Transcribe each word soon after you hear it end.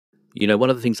You know, one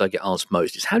of the things I get asked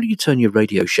most is how do you turn your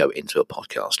radio show into a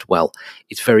podcast? Well,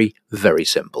 it's very, very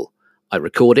simple. I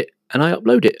record it and I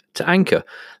upload it to Anchor.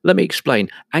 Let me explain.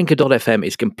 Anchor.fm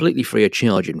is completely free of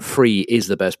charge and free is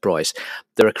the best price.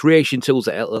 There are creation tools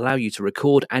that allow you to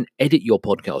record and edit your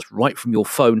podcast right from your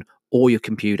phone or your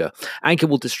computer. Anchor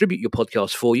will distribute your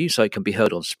podcast for you so it can be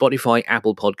heard on Spotify,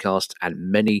 Apple Podcasts, and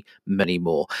many, many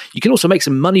more. You can also make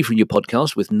some money from your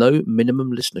podcast with no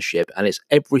minimum listenership, and it's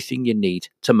everything you need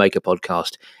to make a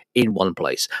podcast in one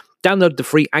place. Download the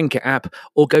free Anchor app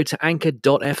or go to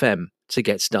anchor.fm to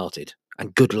get started.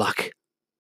 And good luck.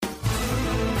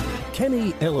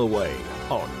 Kenny Ellaway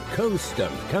on Coast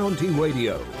and County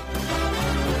Radio.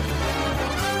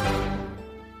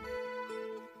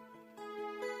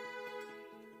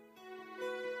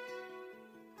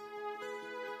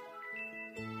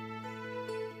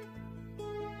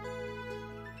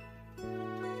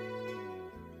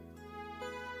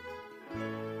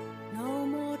 No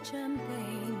more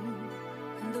champagne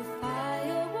and the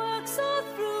fireworks are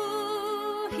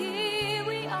through. Here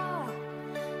we are,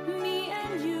 me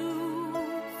and you,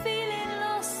 feeling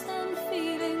lost and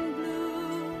feeling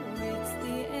blue. It's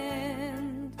the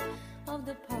end of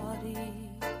the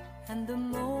party and the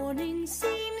morning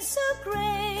seems so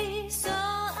grey, so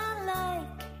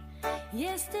unlike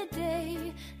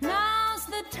yesterday. Now's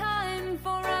the time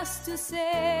for us to say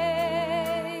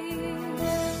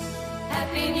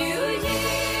Happy New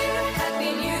Year,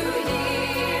 Happy New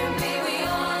Year. May we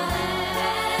all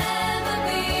have a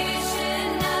vision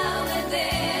now and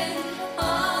then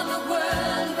of a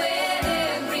world where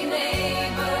every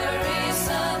neighbor is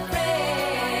a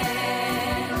friend.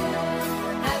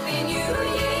 Happy New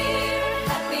Year,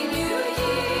 Happy New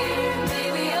Year. May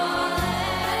we all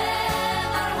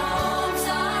have our homes,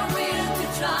 our will to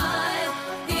try.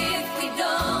 If we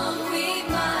don't, we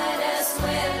might as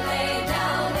well lay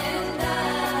down and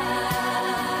die.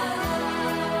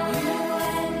 You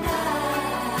and I.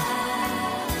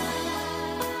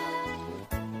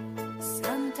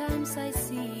 Sometimes I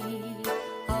see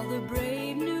how the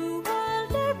brave new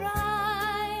world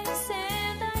arrives,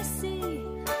 and I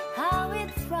see how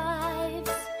it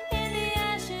thrives in the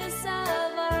ashes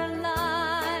of our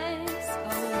lives.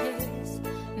 Oh yes,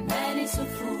 man is a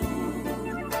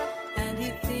fool, and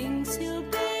he thinks he'll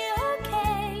be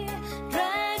okay,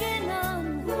 dragging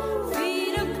on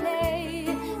feet of clay,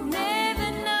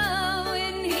 never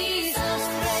knowing he's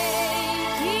astray,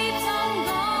 keeps on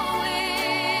going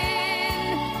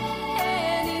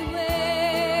anyway.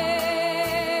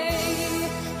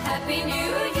 Happy New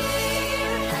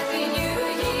Year, Happy New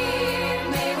Year.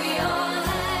 May we all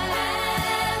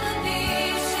have a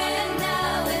vision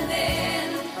now and then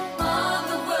of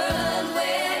a world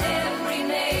where every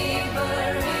neighbor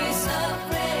is a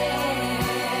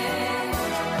friend.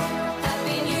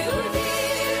 Happy New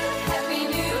Year, Happy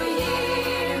New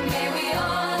Year. May we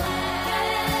all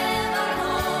have our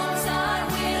homes, our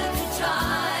will to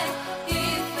try.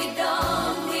 If we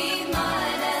don't, we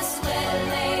might as well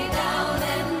lay down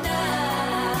and die.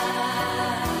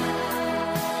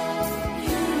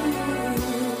 You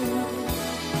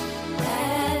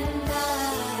and I.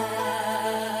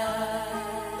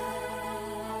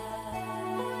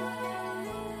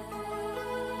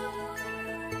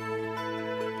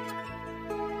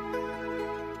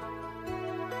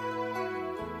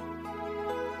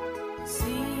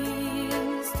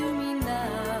 Seems to me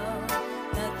now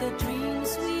that the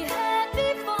dreams we had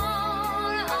before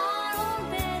are all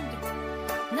dead.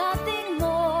 Nothing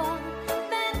more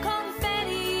than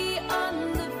confetti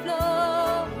on the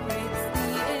floor. It's the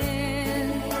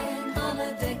end of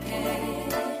a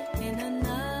decade. In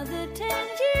another 10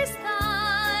 years'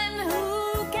 time,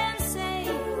 who can say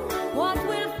what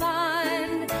we'll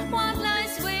find? What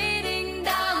lies waiting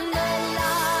down the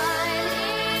line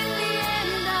in the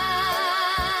end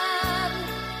of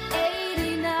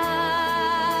 '89?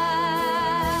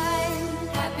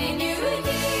 Happy New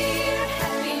Year,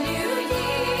 Happy New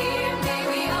Year. May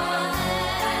we all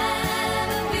have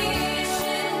a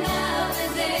vision now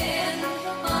and then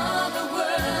of a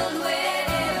world where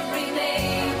every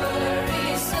neighbor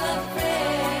is a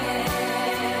friend.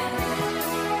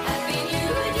 Happy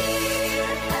New Year,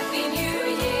 Happy New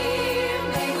Year.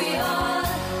 May we all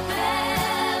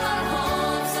have our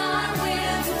homes, our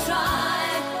will to try.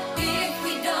 If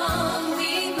we don't,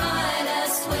 we might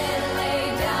as well lay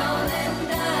down and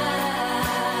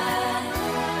die.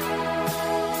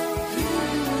 You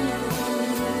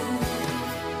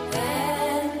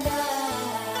and I.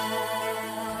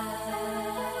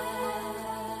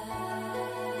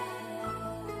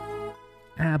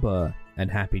 ABBA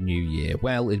and Happy New Year.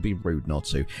 Well, it'd be rude not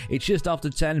to. It's just after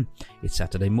 10. It's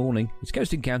Saturday morning. It's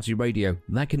Coast and County Radio.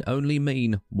 That can only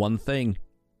mean one thing.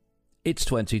 It's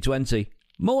 2020.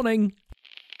 Morning!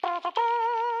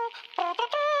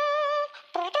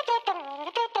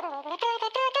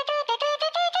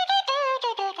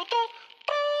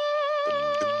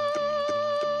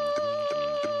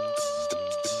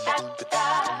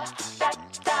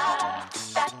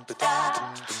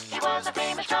 He was a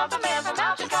famous trumpet man from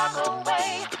out Chicago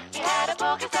way. He had a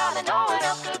boogie style that no one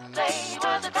else could play. He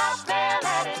was a top man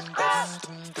at his craft.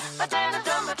 But then his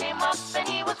drummer came up and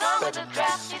he was gone with the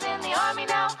draft. He's in the army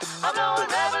now, I'm blowing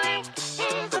reveille.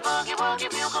 He's the boogie woogie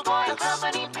bugle boy of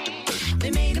Company B.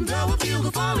 They made him blow a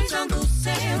bugle for his Uncle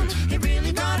Sam. It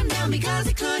really brought him down because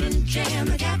he couldn't jam.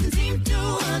 The captain seemed to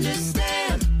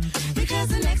understand, because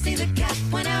the next day the cat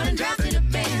went out and drafted a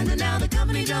band. And now the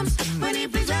company jumps when he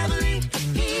plays reveille.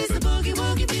 He's the boogie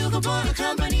woogie bugle boy of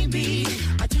Company B.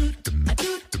 I toot,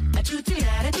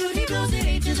 he blows it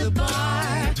 8 to the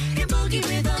bar. In boogie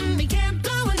rhythm, he can't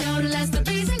blow a note unless the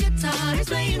bass and guitar is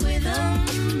playing with him.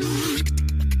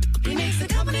 He makes the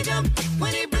company jump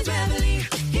when he plays reveille.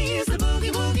 He's the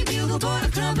boogie woogie bugle boy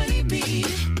of Company B.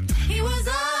 He was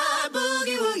a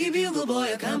boogie woogie bugle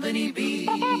boy of Company B.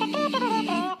 And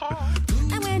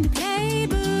when he plays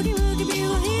boogie woogie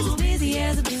bugle, he's as busy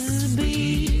as a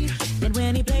bee. And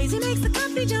when he plays, he makes the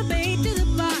company jump 8 to the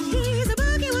bar. He's a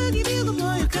boogie woogie bugle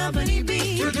boy of Company B.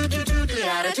 He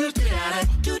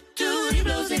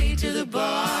blows it 8 to the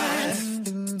bar.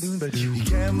 You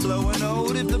can't blow a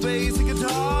note if the bass and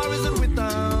guitar isn't with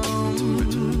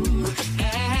them.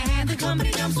 And the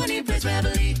company jumps when he plays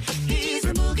reveille. He's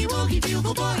the boogie woogie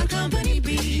bugle boy of Company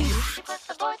B. He puts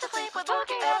the boys to sleep with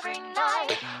boogie every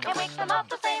night. He wakes them up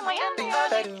the same way in the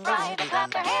early night. They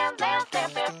clap their hands and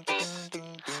stamp their feet,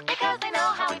 because they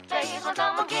know how he plays. When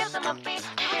someone gives him a beat,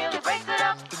 he really breaks it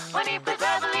up when he plays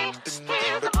reveille.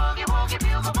 He's the boogie woogie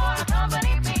bugle boy of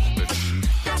Company B.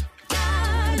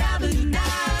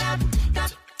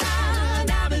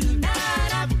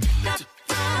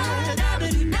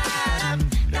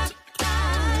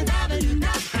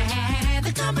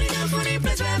 The company jumps when he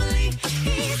plays reveille.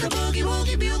 He's the boogie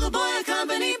woogie bugle boy of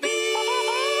Company B.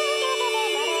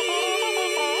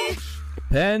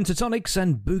 Pentatonics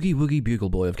and Boogie Woogie Bugle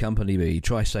Boy of Company B.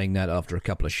 Try saying that after a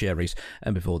couple of sherries.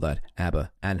 And before that,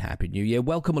 ABBA and Happy New Year.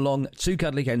 Welcome along to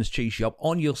Cuddly Ken's Cheese Shop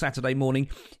on your Saturday morning.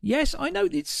 Yes, I know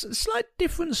it's a slight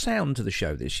different sound to the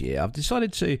show this year. I've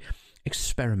decided to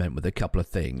experiment with a couple of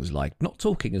things, like not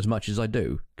talking as much as I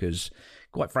do, because,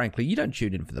 quite frankly, you don't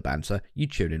tune in for the banter, you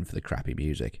tune in for the crappy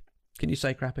music. Can you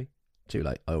say crappy? Too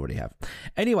late, I already have.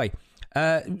 Anyway,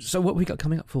 so what we got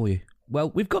coming up for you? Well,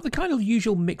 we've got the kind of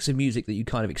usual mix of music that you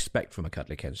kind of expect from a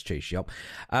Cuddly Ken's Cheese Shop.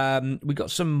 We've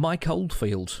got some Mike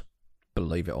Oldfield,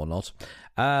 believe it or not.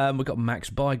 We've got Max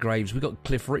Bygraves, we've got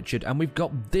Cliff Richard, and we've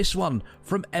got this one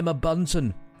from Emma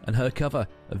Bunton and her cover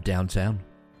of Downtown.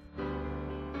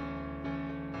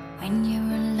 When you're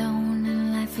alone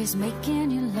and life is making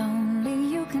you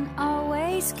lonely, you can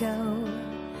always go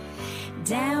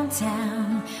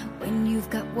downtown. When you've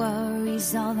got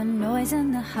worries, all the noise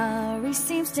and the hurry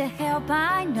seems to help,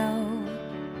 I know.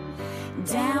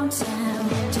 Downtown,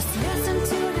 just listen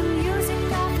to the music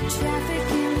of the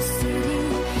traffic in the city.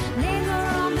 Linger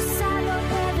on the sidewalk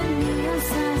where the neon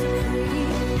signs are pretty.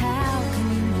 How can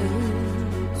you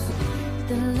lose?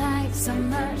 The lights are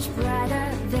much brighter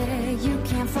there. You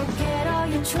can't forget all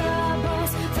your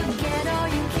troubles, forget all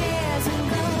your cares, and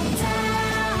go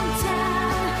downtown.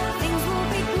 Things will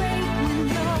be great when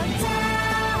you're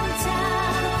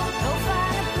downtown. Go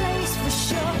find a place for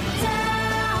sure.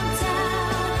 Downtown,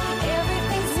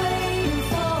 everything's waiting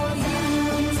for you.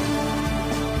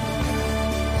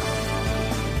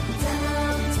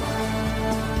 Downtown.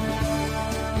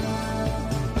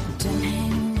 Don't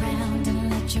hang around and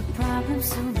let your problems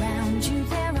surround you.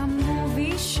 There are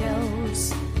movie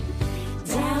shows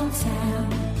downtown.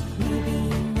 Maybe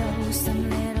you know some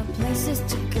little places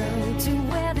to go to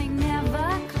where they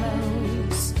never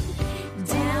close.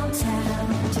 Downtown,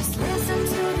 just listen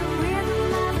to the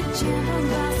rhythm of the gentle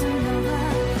bossa nova.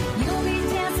 You'll be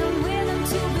dancing with them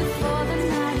too before the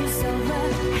night is over.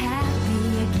 Happy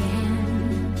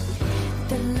again.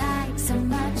 The lights are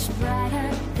much brighter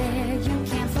there. You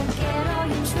can't forget all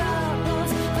your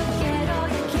troubles, forget all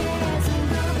your cares, and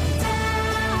go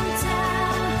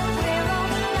downtown, where all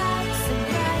the lights are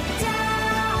bright.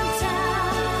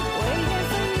 Downtown, waiting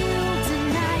for you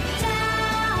tonight.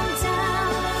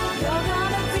 Downtown, you're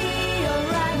gonna be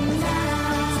alright now.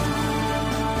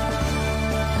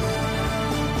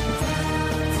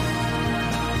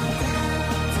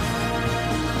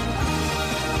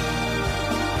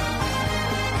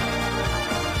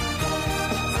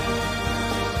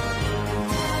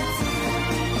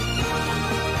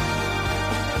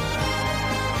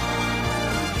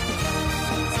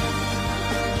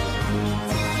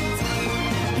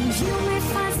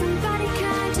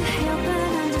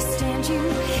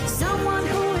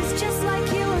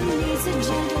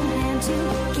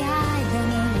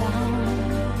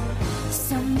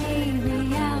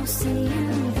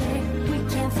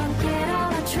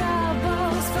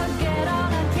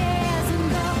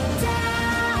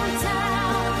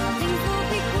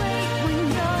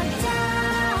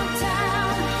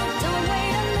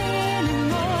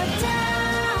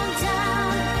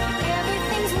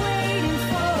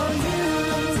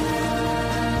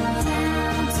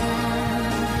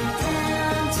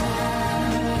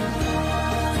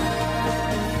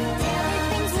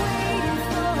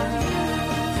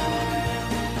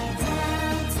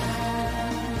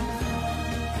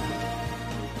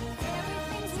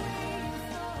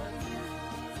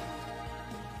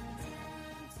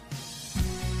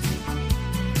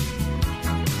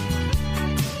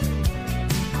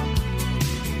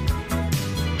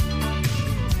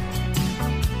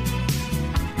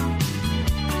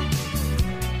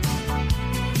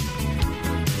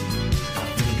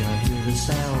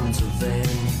 of then,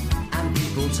 and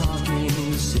people talking,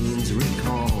 scenes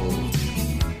recalled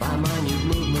by minute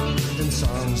movement and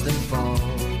songs that fall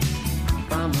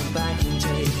from a backing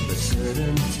tape, a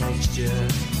certain texture,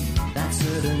 that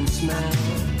certain smell,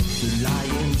 to lie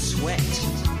in sweat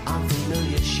on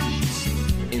familiar sheets,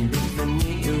 in big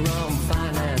veneer on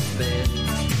finance beds,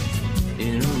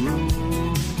 in a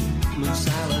room, move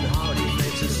silent, hearty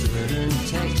flakes, a certain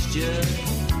texture,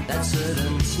 that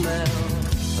certain smell,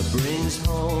 brings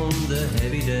home the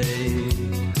heavy day,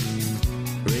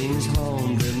 brings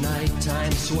home the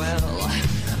nighttime swell.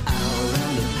 Out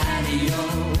on the patio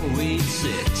we'd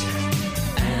sit,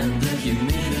 and the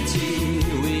humidity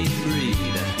we'd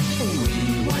breathe.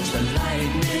 We watch the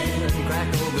lightning crack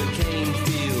over cane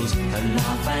fields, and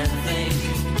laugh and think,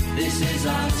 this is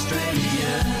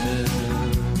Australia.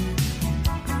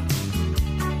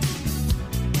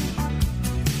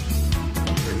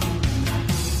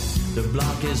 The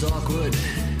block is awkward,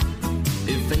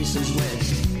 it faces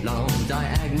west, long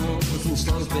diagonals and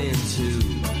sloping too.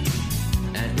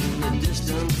 And in the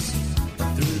distance,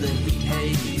 through the heat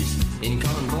haze, in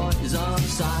convoys of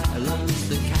silence,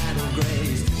 the cattle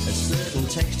graze. A certain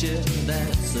texture,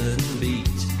 that certain beat,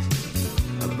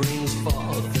 brings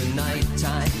forth the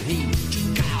nighttime heat.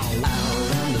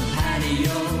 Out on the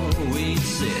patio we'd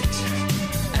sit,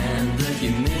 and the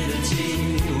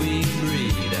humidity we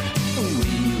breathe.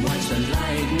 We watch the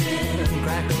lightning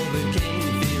crack over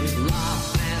cane fields,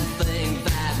 laugh and think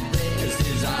that this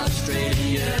is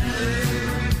Australia.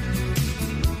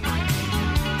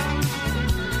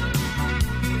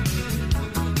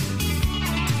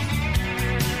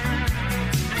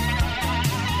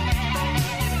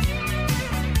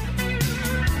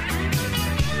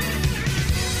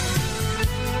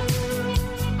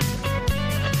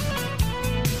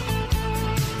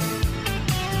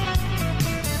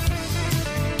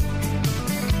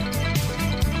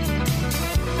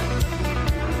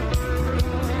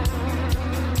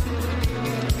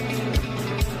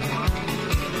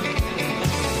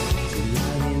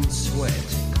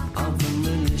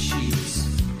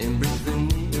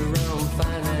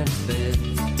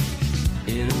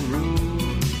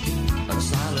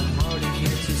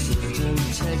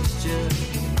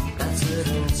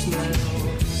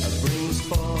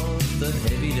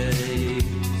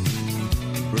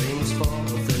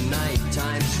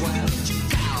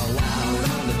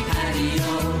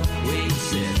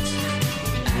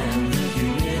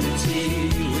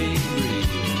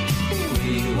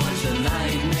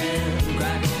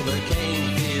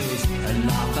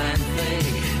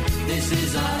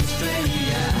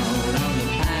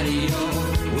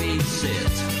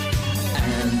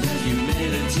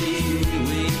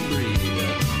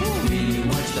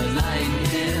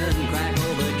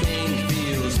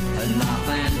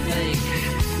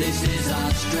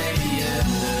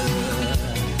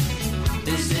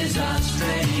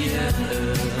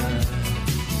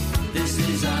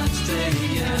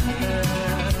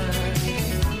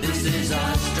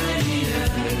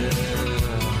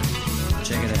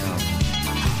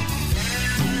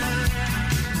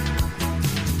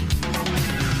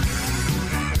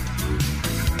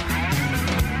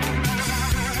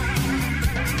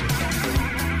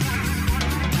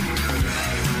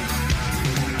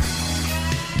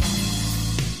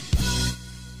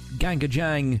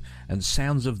 Gangajang and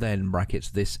Sounds of Then, brackets,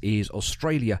 this is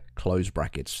Australia, close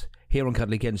brackets. Here on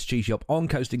Cuddly Ken's Cheese Shop on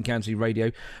Coasting County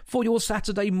Radio for your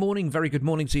Saturday morning. Very good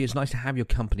morning to you. It's nice to have your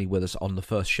company with us on the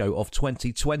first show of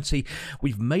 2020.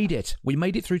 We've made it. We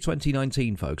made it through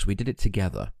 2019, folks. We did it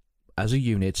together as a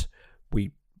unit.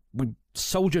 We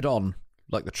soldiered on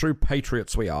like the true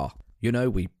patriots we are. You know,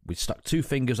 we stuck two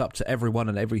fingers up to everyone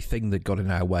and everything that got in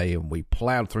our way, and we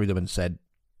ploughed through them and said,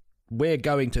 we're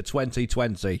going to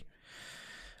 2020.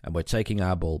 And we're taking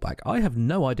our ball back. I have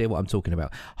no idea what I'm talking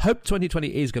about. Hope 2020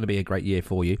 is going to be a great year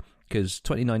for you, because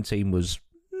 2019 was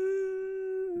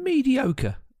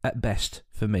mediocre at best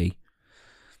for me.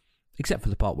 Except for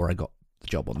the part where I got the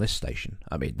job on this station.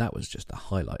 I mean, that was just a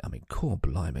highlight. I mean, core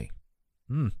blimey.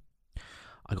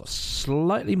 I got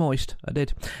slightly moist. I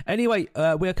did. Anyway,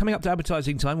 we're coming up to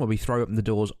advertising time, where we throw open the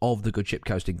doors of the good ship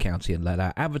Coasting County and let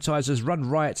our advertisers run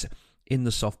riot in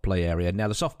the soft play area. Now,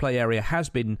 the soft play area has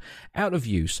been out of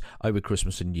use over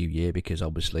Christmas and New Year because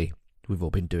obviously we've all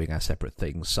been doing our separate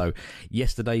things. So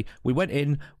yesterday we went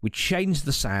in, we changed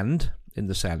the sand in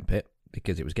the sand pit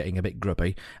because it was getting a bit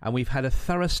grubby, and we've had a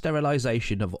thorough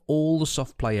sterilisation of all the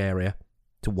soft play area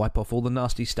to wipe off all the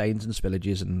nasty stains and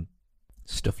spillages and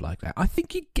stuff like that. I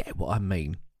think you get what I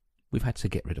mean. We've had to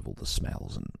get rid of all the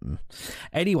smells. And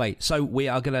anyway, so we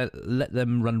are going to let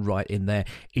them run right in there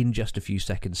in just a few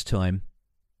seconds' time.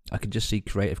 I can just see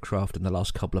Creative Craft and the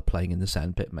last couple are playing in the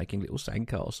sandpit, making little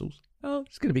sandcastles. Oh,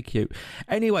 it's going to be cute.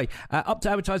 Anyway, up to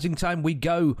advertising time we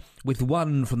go with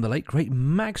one from the late, great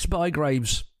Max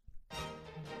Bygraves.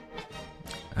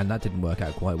 And that didn't work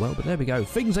out quite well, but there we go.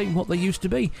 Things ain't what they used to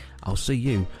be. I'll see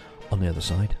you on the other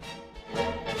side.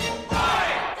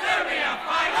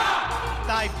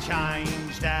 They've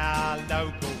changed our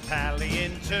local pally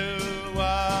into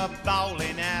a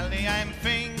bowling alley, and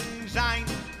things ain't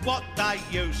what they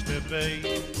used to be.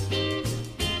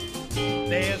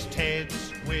 There's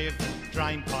Teds with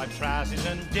drainpipe trousers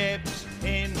and Debs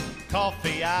in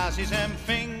coffee houses, and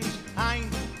things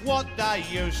ain't what they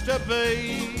used to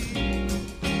be.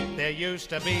 There used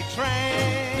to be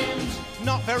trams,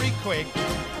 not very quick,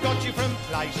 got you from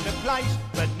place to place,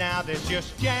 but now there's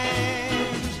just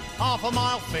jams, half a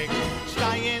mile thick,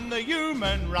 stay in the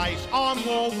human race. I'm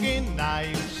walking,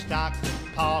 they've stuck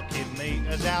parking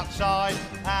meters outside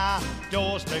our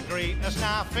doors to greet us.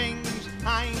 Now things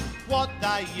ain't what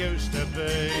they used to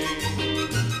be.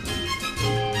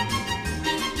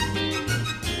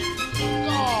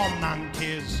 Oh,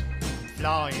 monkeys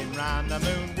flying round the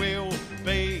moon, we'll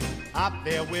be up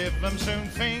there with them soon.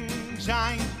 Things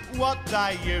ain't what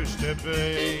they used to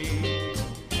be.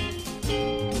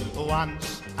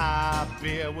 Once our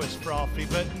beer was frothy,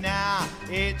 but now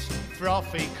it's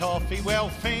frothy coffee. Well,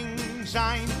 things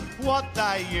ain't what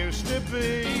they used to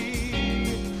be.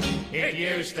 It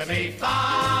used to be fun,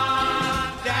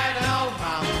 Dad and old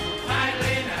Mum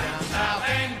paddling down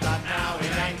Southend, but now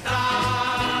it ain't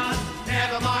fun.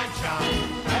 Never mind,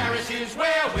 chum, Paris is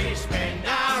where we spend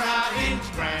our outings.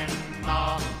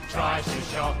 Grandma tries to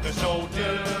shock us all,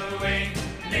 doing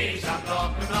knees up,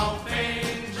 rock and roll.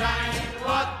 Things ain't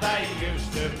what they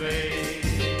used to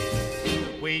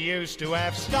be. We used to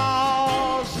have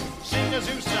stars, singers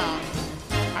who sung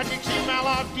a Dixie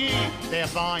melody. They're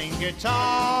buying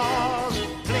guitars,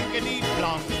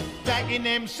 plinkety-plonk, backing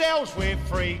themselves with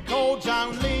 3 chords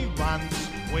only. Once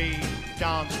we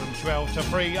danced from 12 to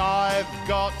 3. I've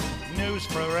got news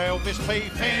for Elvis P.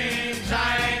 Things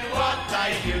ain't what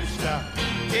they used to.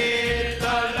 Here's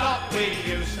the lot we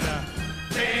used to.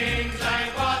 Things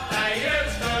ain't what they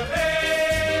used to be.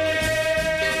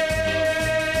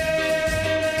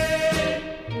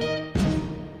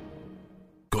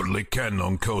 Godly Ken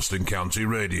on Coast and County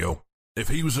Radio. If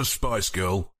he was a Spice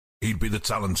Girl, he'd be the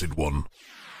talented one.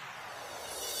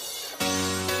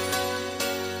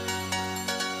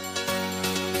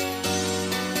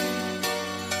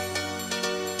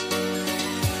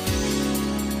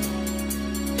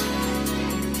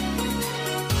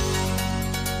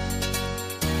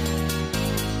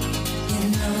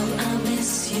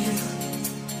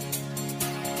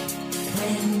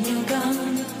 When you're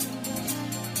gone,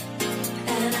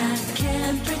 and I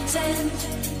can't pretend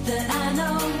that I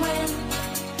know when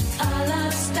our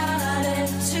love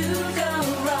started.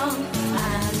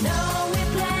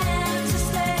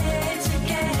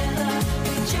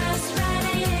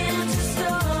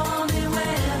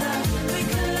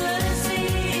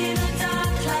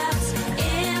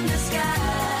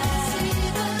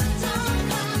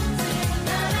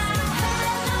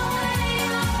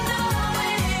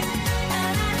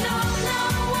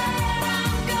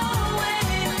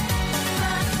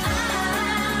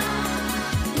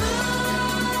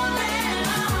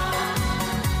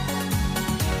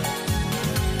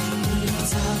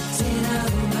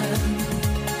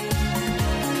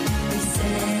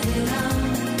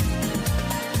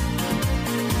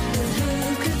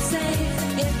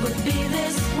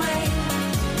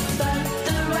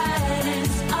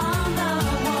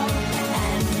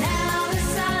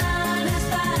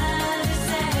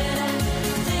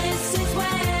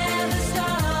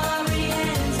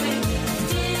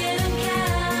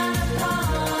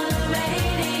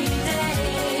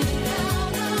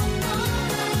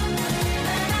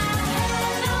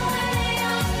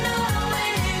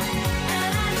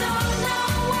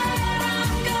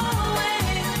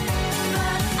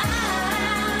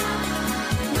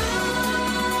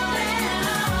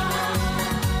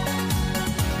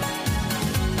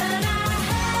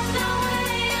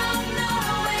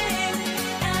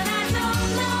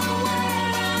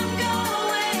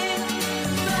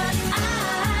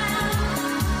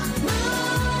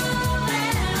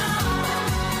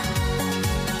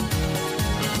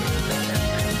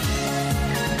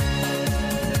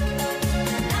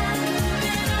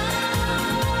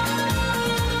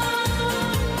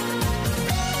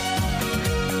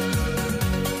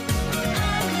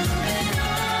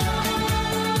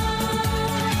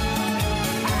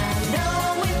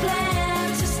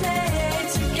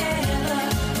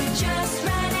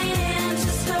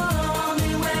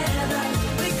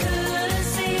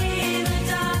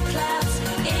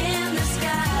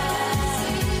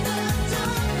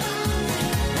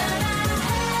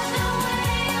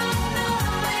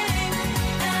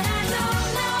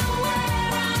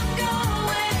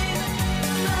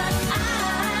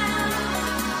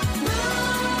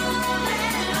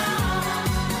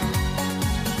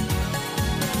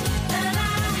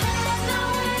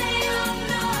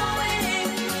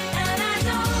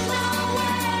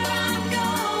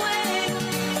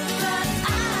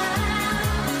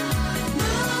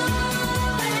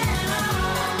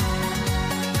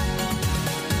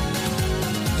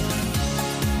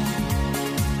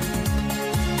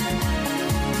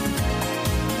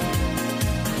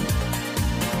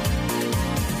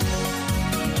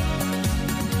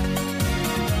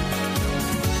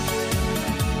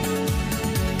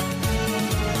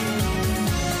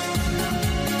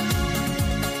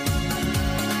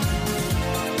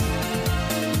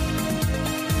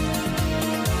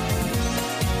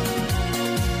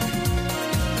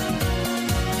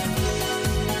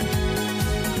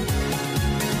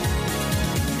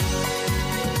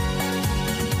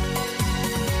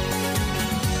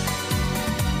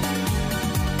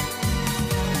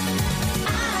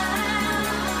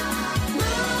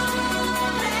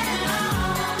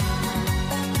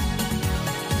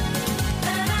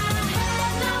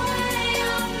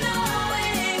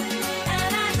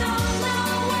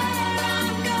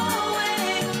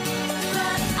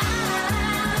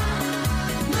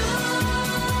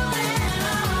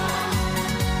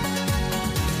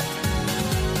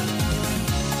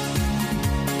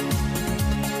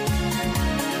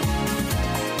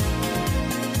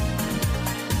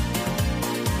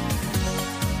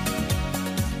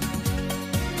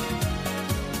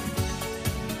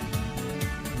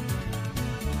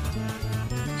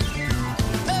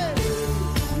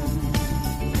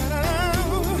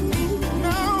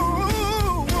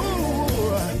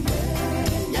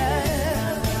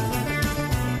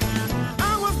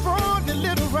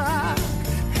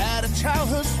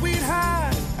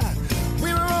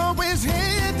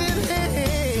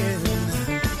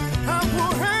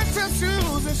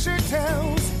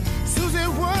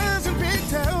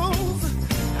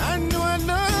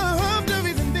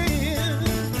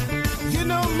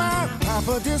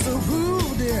 papa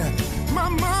disapproved it. My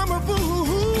mama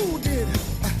boo-hooed it.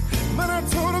 But I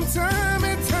told him time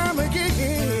and time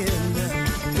again,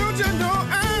 don't you know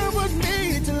I was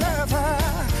made to love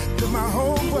her? Put my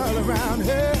whole world around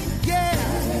her. Yeah,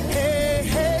 hey,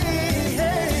 hey,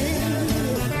 hey.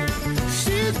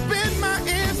 She's been my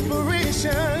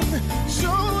inspiration.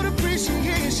 Showed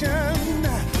appreciation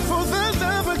for the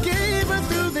love I gave her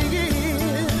through the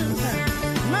years.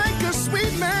 Like a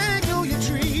sweet magnolia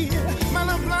tree, my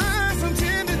love blossomed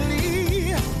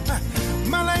tenderly.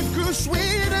 My life grew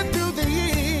sweeter through the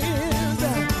years.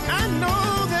 I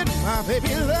know that my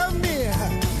baby loves me.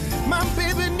 My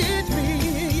baby needs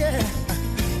me, yeah.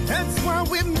 That's why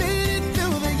we made it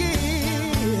through the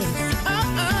years.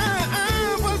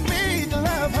 I was made to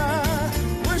love her,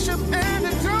 worship and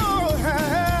adore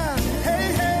her. Hey,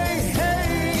 hey,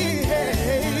 hey,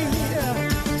 hey.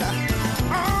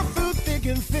 All through thick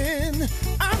and thin,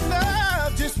 our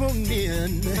love just won't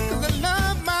end. 'Cause I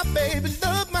love my baby,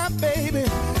 love my baby.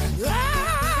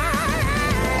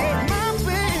 My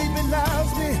baby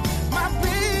loves me, my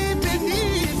baby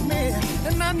needs me,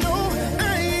 and I know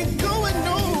I ain't going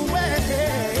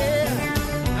nowhere.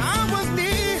 I was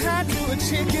knee-high to a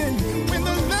chicken when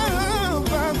the love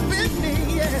bit me,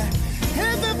 yeah.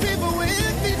 And the people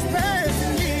with each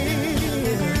passing me.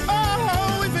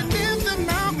 Oh, if the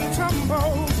mountain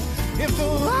tumbles, if the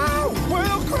whole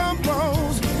world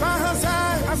crumbles, by her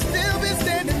side I'll still be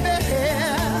standing there.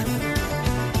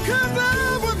 'Cause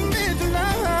I was made to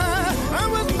love her, I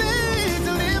was made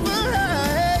to live her.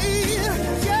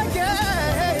 Yeah, yeah,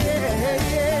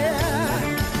 yeah.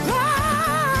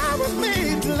 I was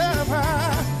made to love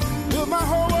her, put my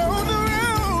whole world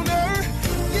around her.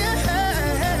 Yeah,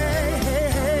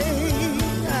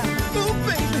 oh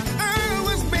baby, I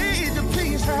was made to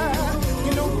please her.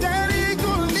 You know that ain't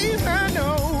gonna leave her, no.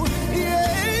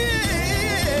 Yeah,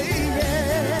 yeah.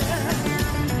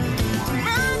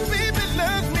 My baby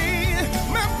loves me,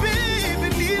 my baby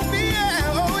needs me,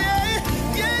 yeah. Oh yeah,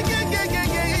 yeah, yeah, yeah, yeah,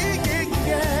 yeah, yeah,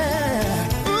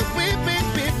 yeah. Oh baby,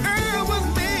 I was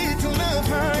made to love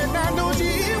her, and I know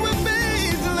she was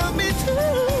made to love me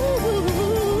too.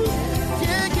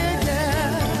 Yeah, yeah, yeah.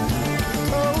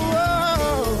 Oh,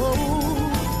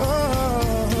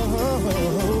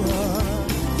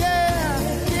 yeah,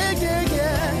 yeah, yeah,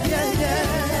 yeah, yeah.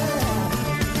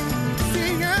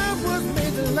 See, I was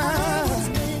made to love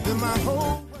with my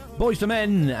whole. Boys to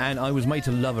Men, and I Was Made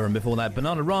to Love Her, and before that,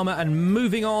 Bananarama, and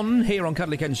moving on here on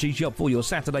Cuddly Ken's Cheese Shop for your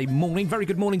Saturday morning. Very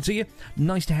good morning to you.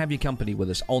 Nice to have your company with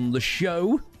us on the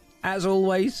show, as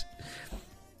always.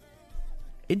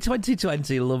 In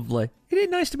 2020, lovely. Isn't it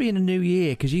nice to be in a new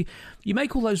year? Because you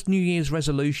make all those New Year's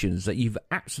resolutions that you've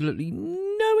absolutely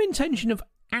no intention of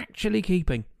actually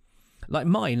keeping. Like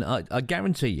mine, I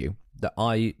guarantee you that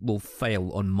I will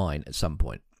fail on mine at some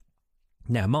point.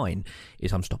 Now, mine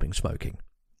is I'm stopping smoking.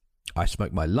 I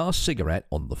smoked my last cigarette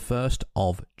on the 1st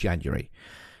of January,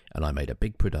 and I made a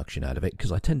big production out of it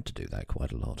because I tend to do that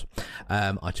quite a lot.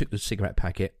 I took the cigarette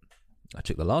packet, I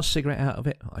took the last cigarette out of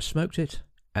it, I smoked it,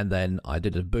 and then I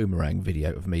did a boomerang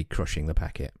video of me crushing the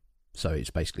packet. So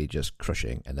it's basically just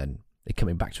crushing and then it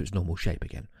coming back to its normal shape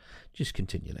again, just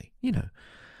continually,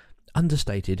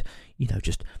 understated,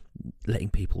 just letting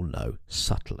people know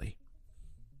subtly.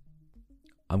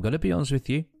 I'm going to be honest with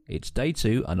you, it's day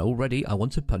 2 and already I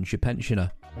want to punch a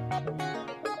pensioner.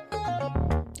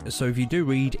 So if you do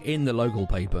read in the local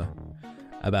paper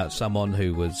about someone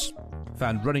who was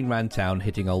found running around town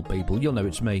hitting old people, you'll know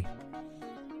it's me.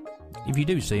 If you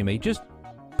do see me, just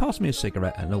pass me a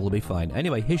cigarette and all will be fine.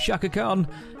 Anyway, here's Shaka Khan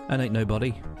and Ain't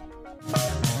Nobody.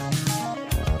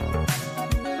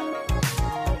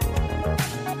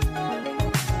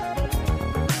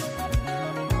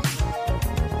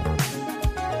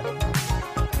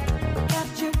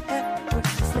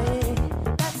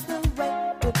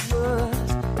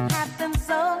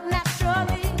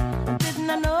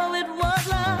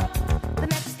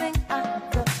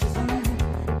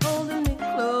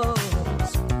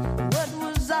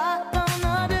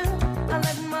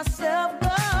 Myself go,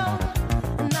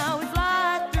 and now we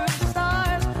fly through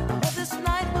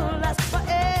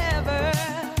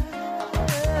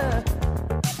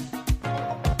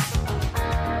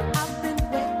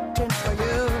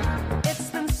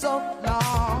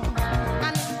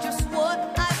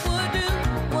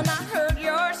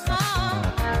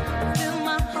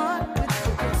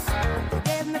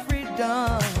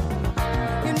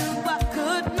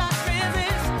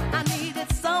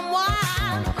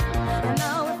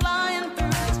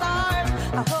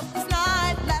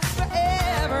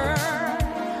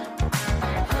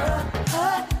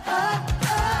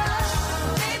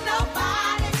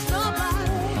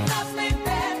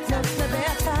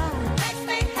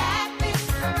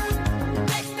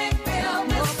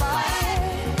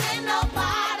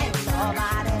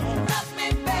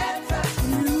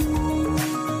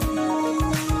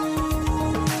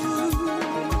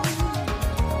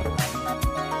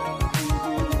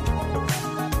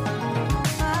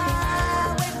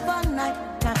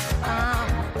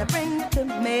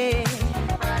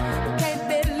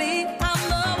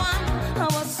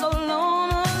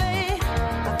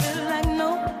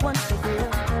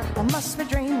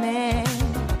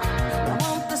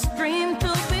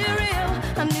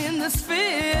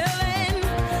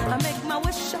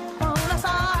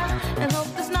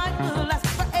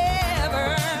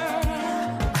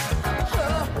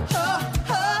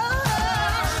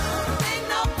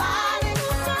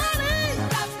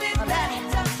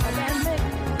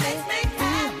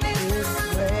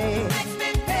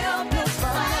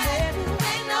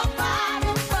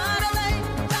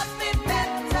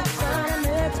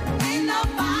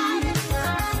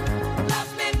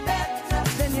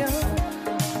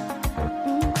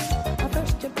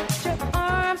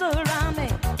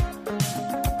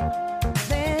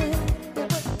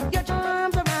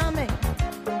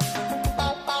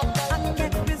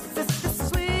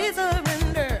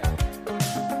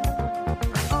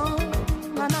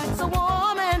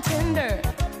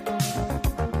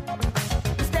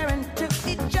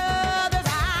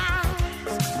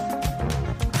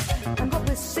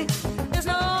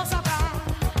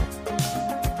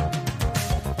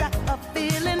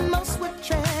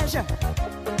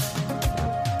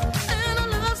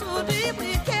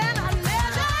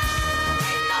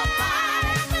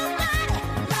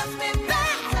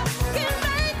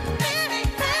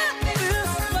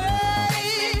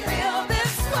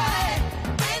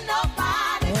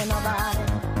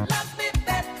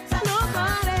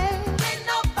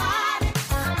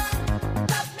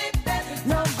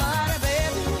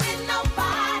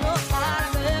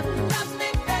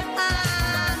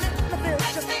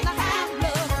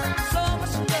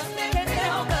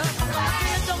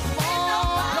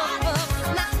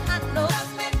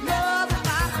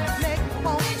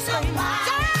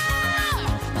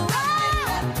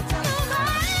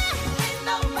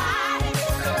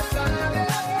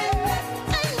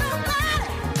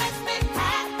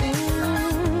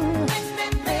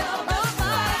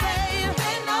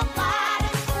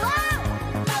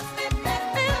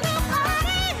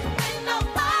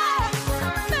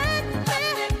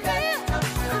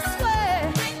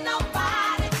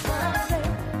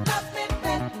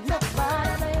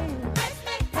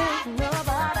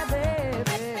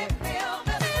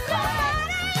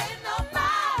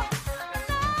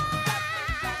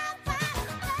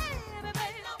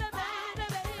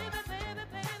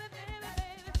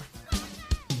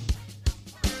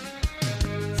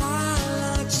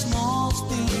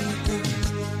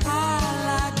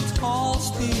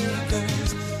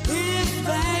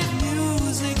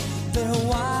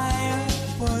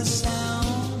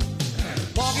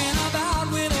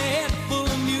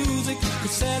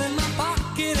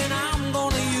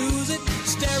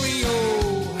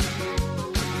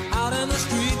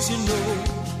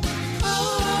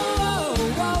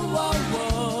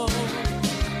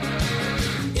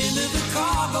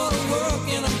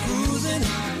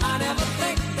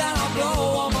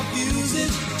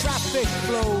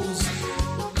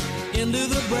into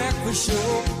the breakfast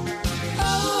show.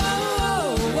 Oh,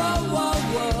 oh, oh, oh,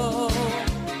 oh, oh.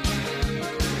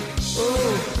 Oh,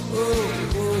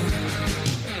 oh, oh.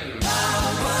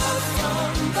 Power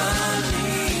from the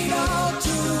needle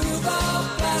to the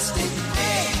plastic.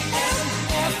 AM,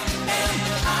 FM,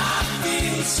 I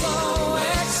feel so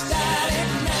ecstatic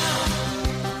now.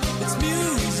 It's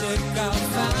music I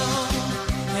found,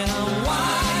 and I'm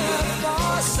wired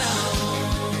for sound.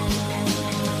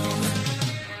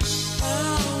 I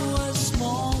was a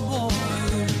small boy,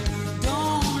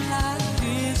 don't like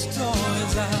his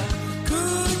toys. I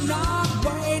could not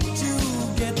wait to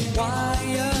get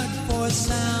wired for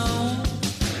sound.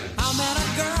 I met a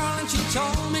girl and she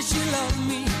told me she loved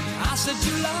me. I said,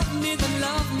 you love me, then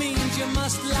love means you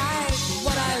must like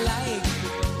what I like.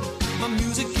 My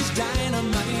music is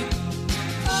dynamite.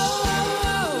 Oh,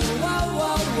 oh, oh,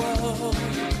 oh, oh.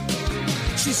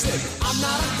 She said, I'm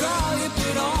not a girl you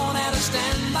put on at a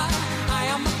standby. I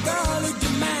am a girl who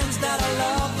demands that our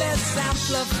love is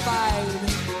amplified.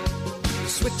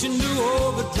 Switching to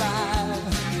overdrive.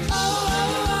 Oh,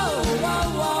 oh, oh,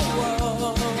 oh, oh,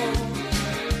 oh.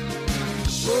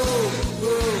 Oh,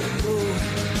 oh, oh.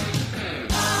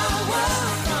 Power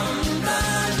from the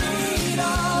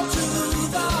needle to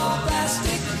the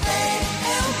plastic.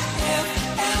 AM,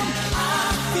 FM, I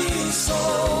feel so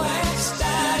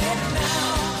ecstatic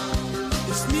now.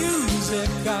 It's music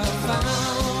I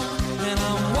found, and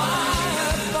I'm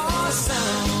wired for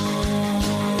sound.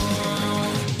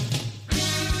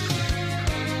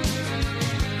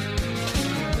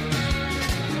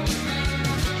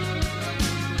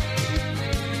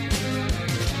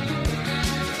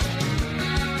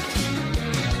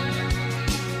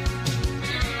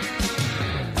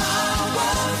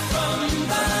 Power from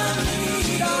the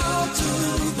needle to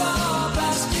the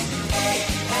plastic.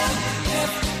 AM,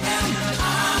 FM,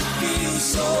 I feel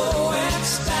so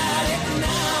ecstatic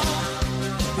now.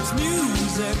 It's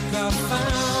music I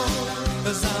found,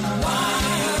 'cause I'm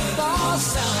wired for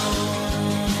sound.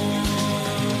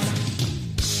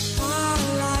 I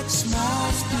like small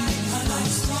speakers.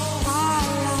 I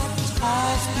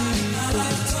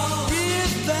like tall speakers.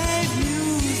 If they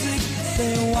music,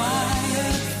 they're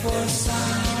wired for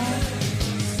sound.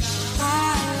 I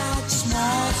like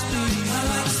small speakers. I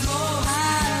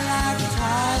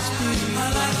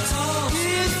like tall speakers.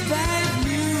 If they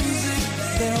music,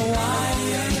 they're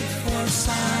wired for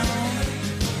sound.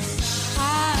 I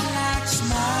like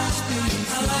small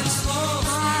speakers. I like tall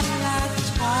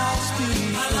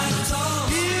speakers.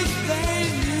 If they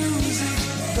music,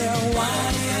 they're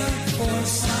wired for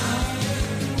sound.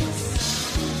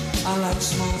 I like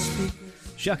small speakers.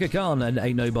 Shaka Khan and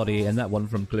Ain't Nobody, and that one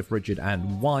from Cliff Richard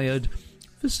and Wired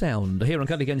for Sound. Here on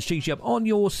Cudley Ken's Cheese Shop on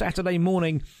your Saturday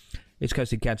morning. It's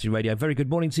Coast and County Radio. Very good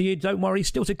morning to you. Don't worry,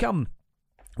 still to come.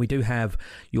 We do have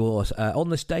your on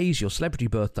this days, your celebrity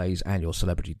birthdays and your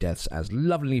celebrity deaths as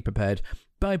lovingly prepared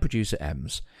by producer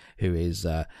Ems, who is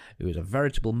a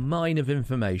veritable mine of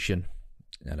information.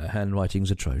 And her handwriting's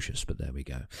atrocious, but there we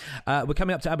go. We're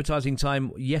coming up to advertising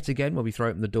time yet again, where we throw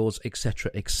open the doors,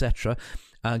 etc., etc.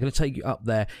 I'm going to take you up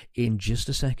there in just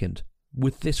a second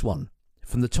with this one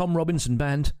from the Tom Robinson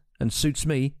Band, and Suits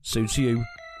Me, Suits You.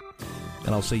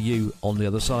 And I'll see you on the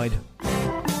other side.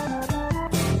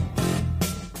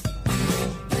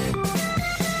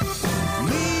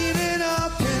 Leaning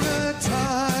up in a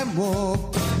time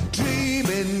warp,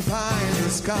 dreaming pie in the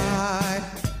sky.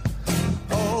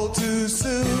 All too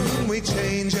soon we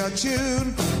change our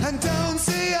tune and don't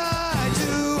see eye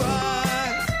to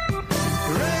eye.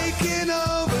 Raking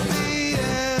over the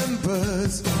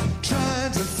embers,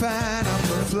 trying to fan up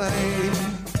the flame.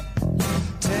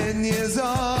 10 years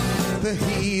on, the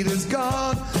heat is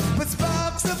gone, but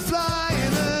sparks are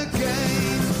flying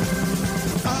again.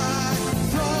 I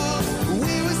thought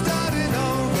we were starting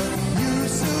over, you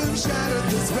soon shattered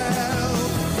the spell.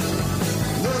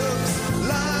 Looks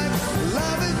like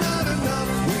love is not enough,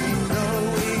 we know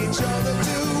each other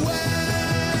too well.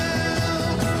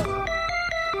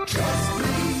 Trust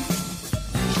me,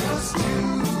 trust you,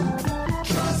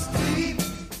 trust me,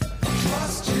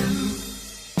 trust you.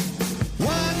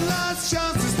 One last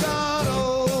chance to start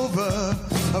over,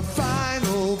 a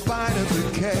final bite of the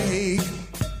cake.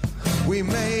 We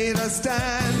made a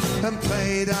stand and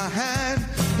played our hand.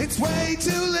 It's way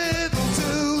too little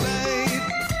too late.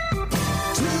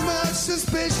 Too much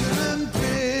suspicion and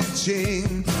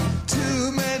bitching,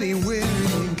 too many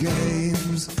winning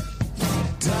games.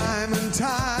 Time and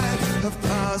tide have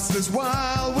passed us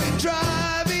while we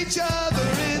drive each other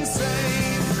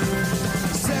insane.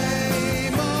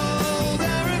 Same old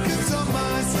arrogance on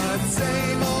my side,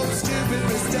 same old stupid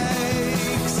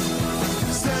mistakes.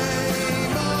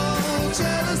 Same old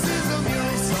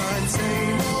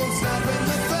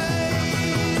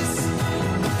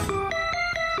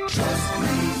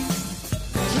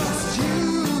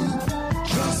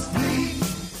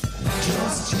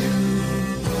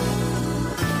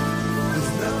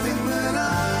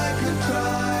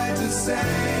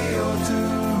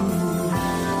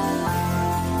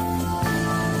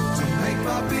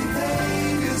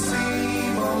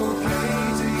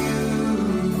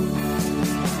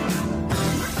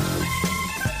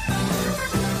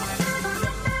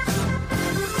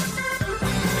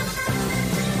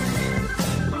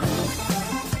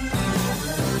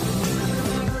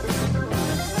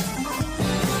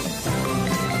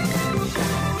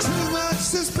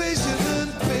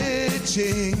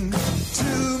cheating,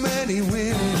 too many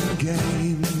winning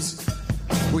games.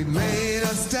 We made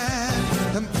our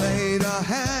stand and played our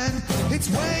hand. It's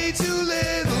way too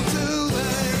little too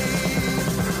late.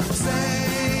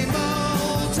 Same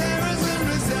old terrors and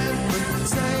resentment,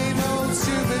 same old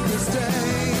stupid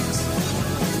mistakes.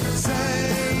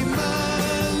 Same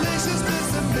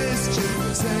maliciousness and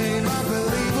mischief, same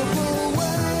unbelievable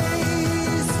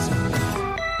waste.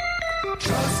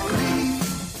 Trust me,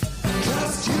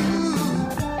 trust you,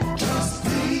 trust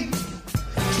me,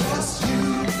 trust you,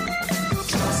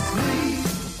 trust me,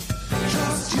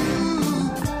 trust you,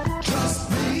 trust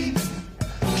me,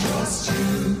 trust you.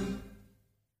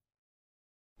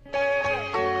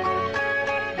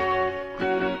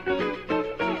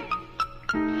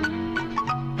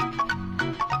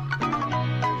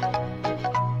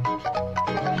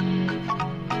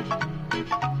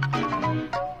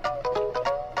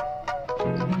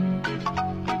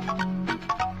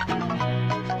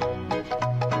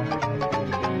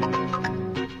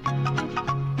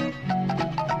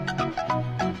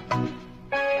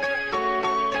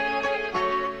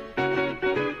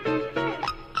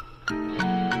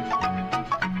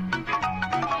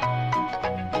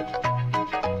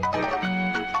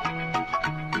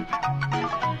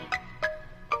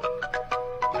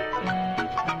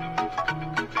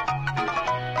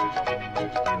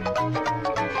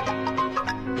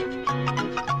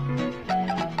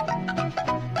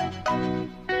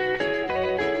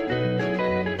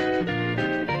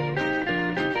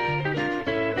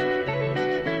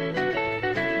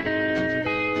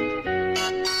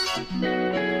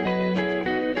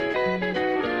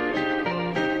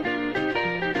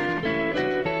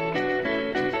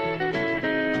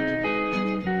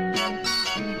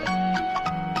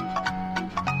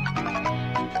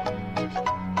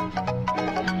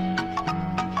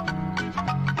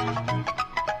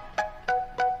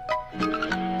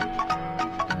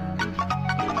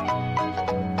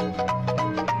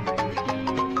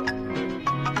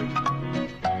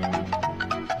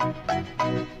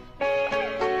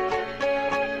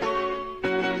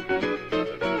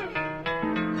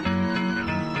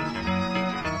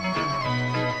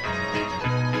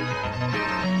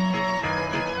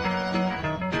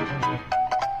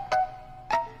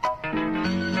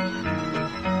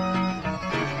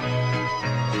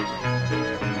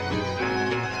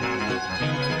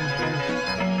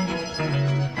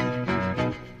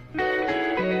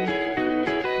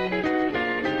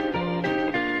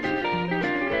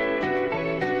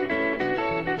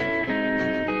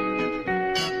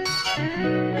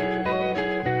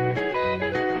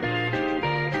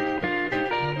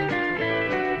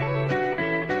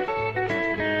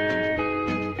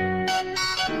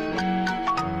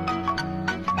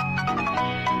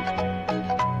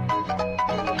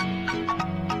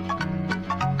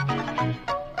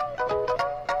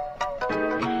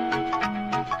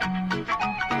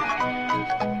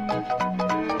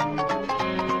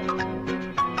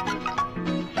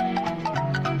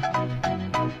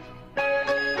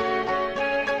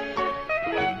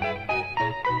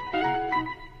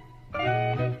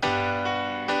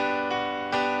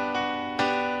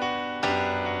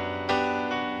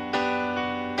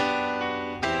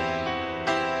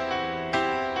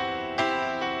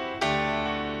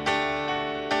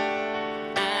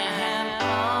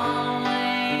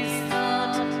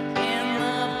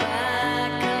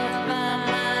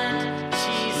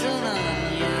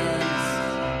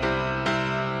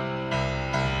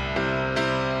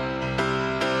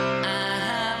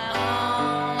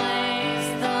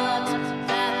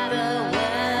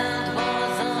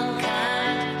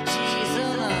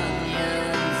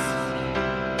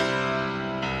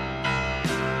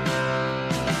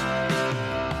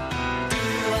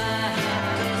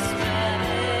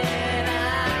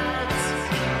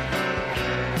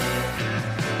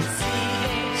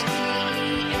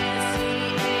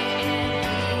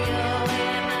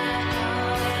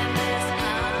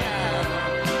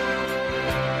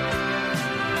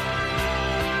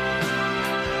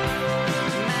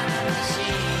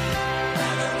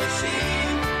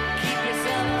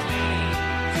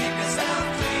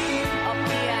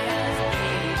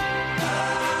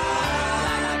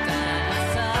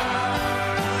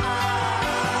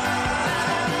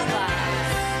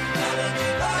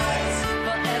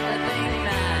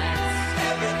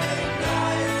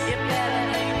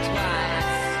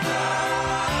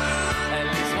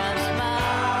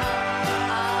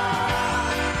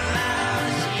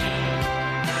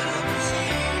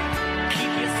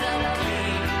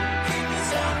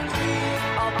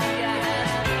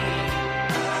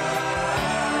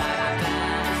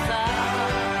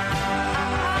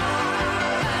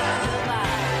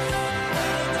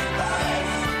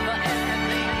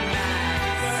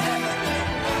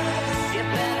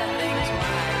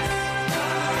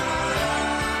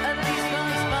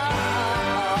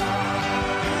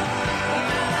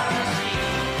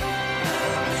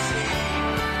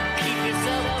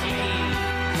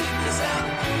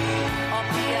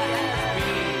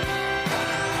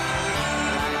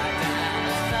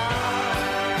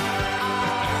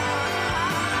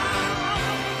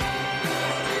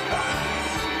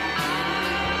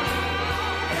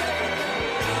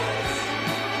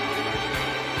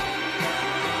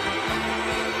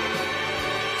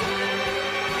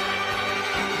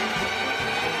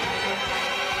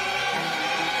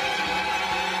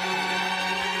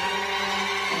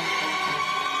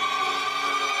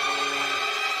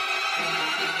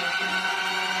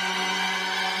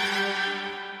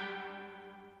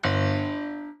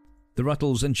 The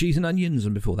Ruttles and Cheese and Onions,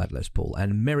 and before that Les Paul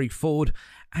and Mary Ford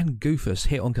and Goofus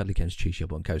here on Cuddly Ken's Cheese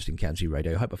Shop on Coast and County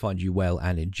Radio. Hope I find you well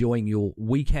and enjoying your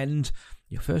weekend,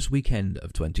 your first weekend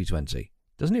of 2020.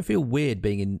 Doesn't it feel weird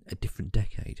being in a different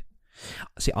decade?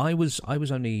 See, I was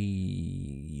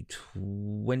only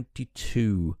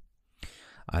 22.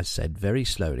 I said very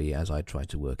slowly as I tried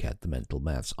to work out the mental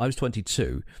maths. I was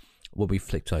 22 when we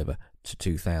flicked over to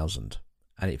 2000,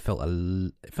 and it felt a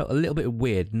little bit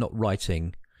weird not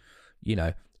writing,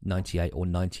 98 or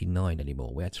 99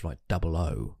 anymore. We had to write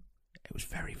 00. It was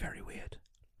very, very weird.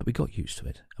 But we got used to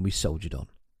it, and we soldiered on.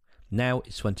 Now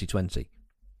it's 2020.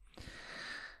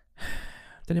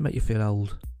 Doesn't it make you feel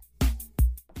old?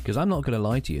 Because I'm not going to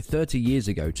lie to you, 30 years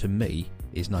ago to me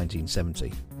is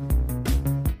 1970.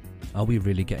 Are we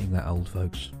really getting that old,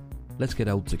 folks? Let's get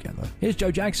old together. Here's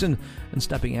Joe Jackson and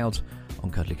Stepping Out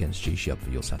on Cuddly Ken's Cheese Shop for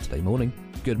your Saturday morning.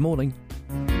 Good morning.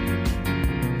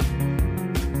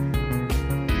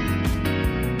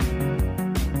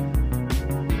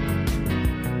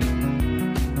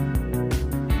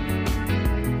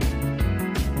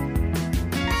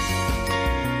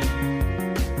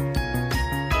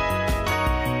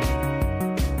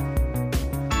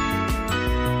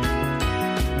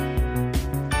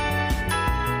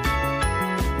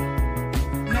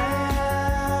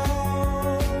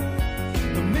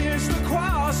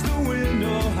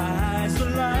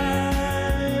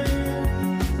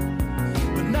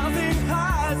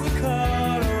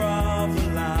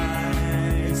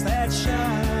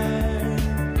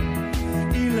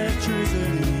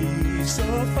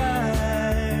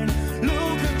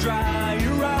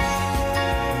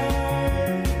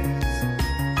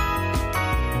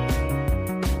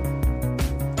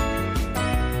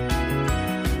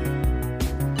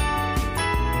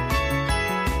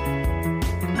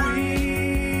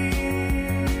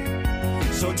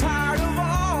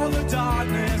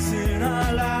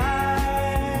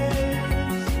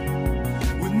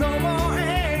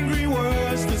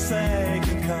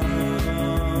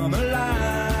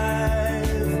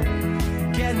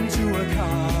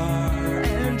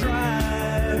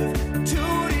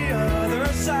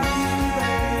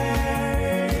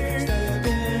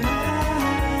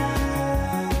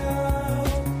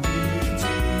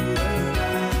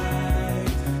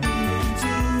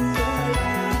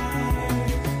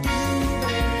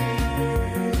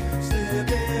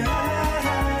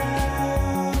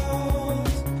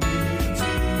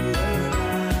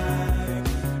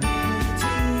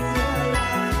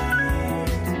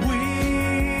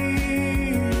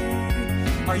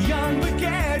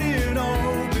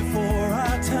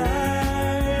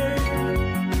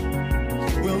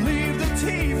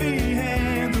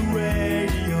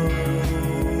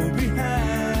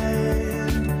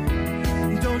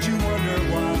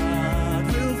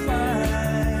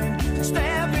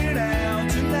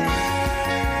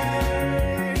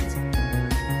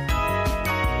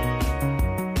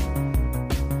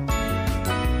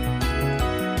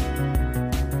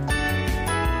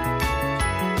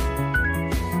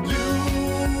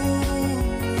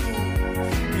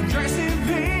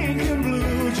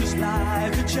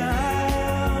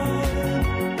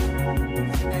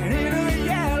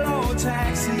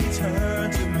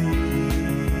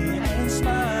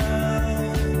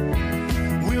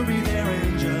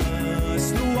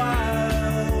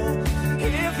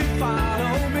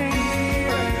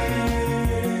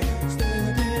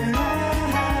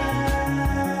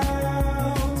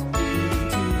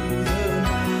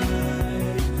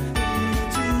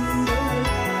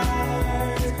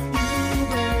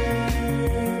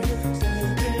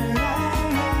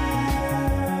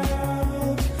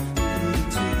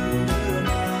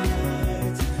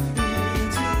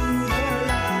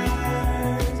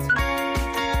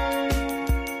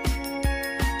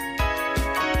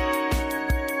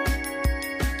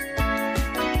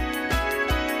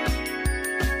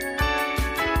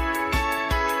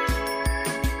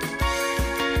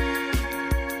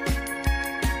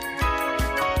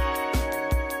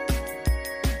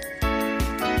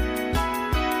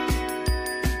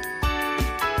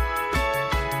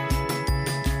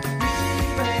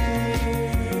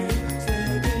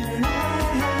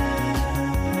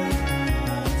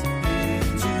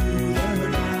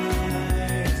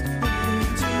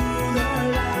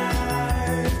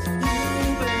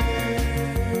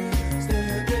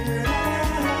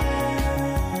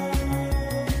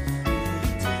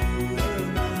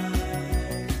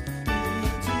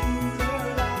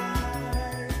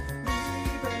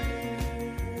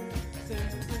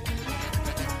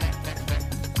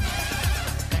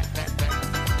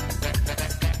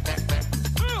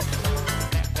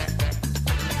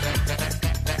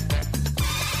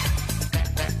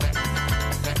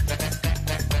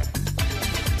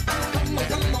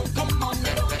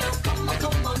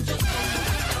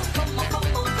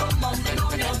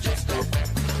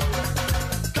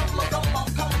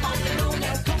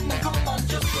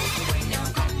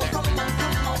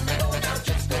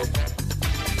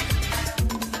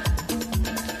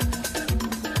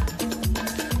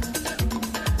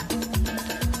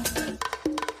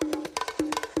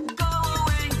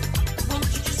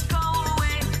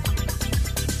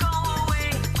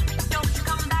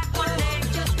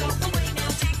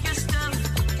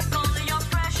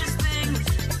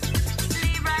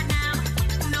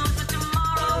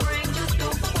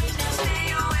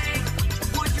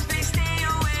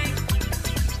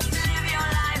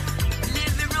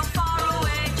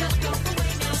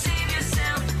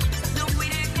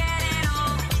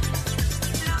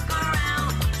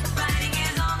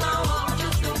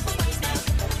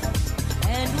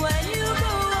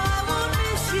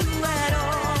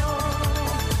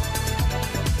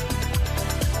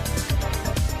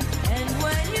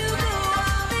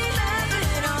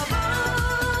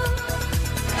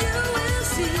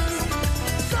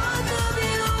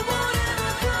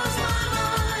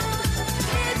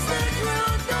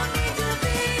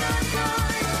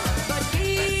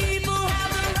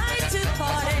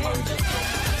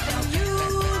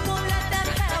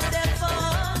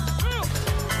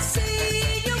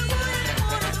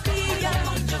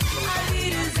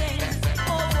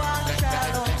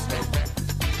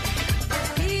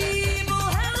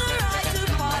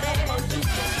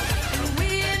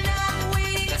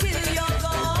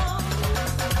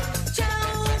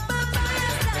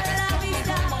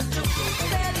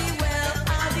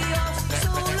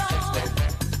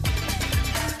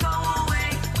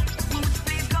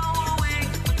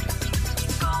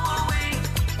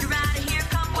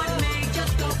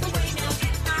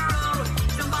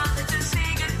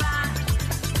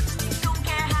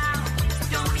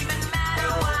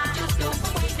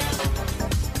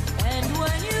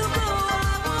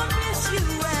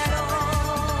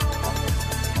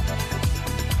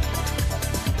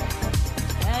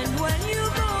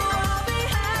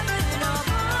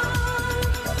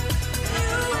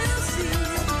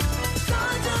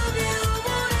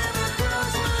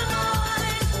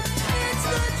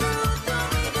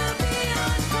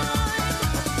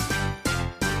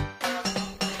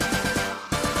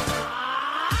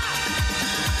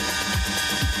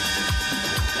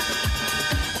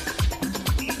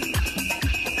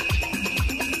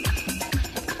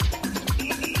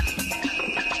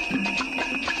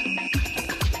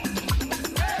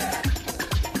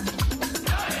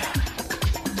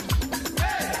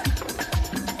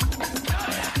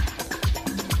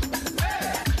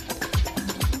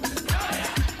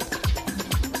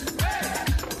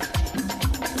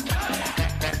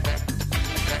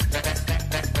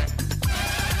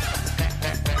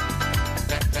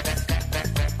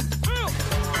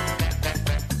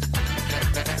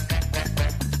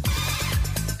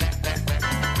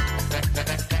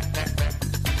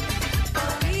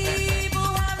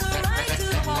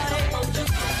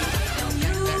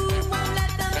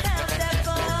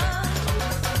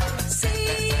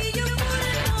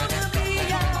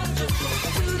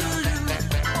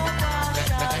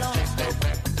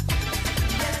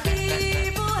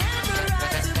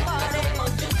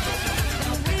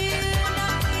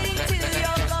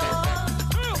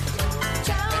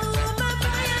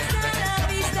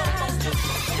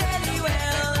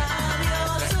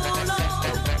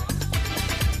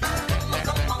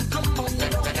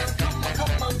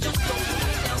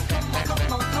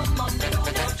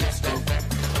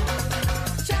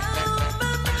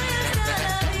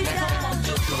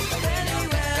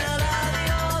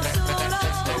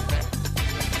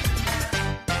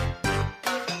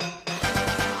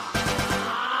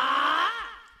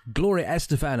 Gloria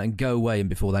Estefan and Go Away, and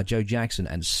before that, Joe Jackson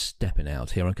and Stepping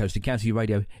Out. Here on Coast and County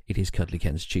Radio, it is Cuddly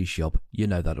Ken's Cheese Shop. You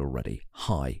know that already.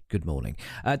 Hi, good morning.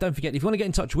 Don't forget, if you want to get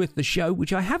in touch with the show,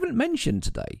 which I haven't mentioned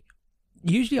today,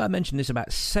 usually I mention this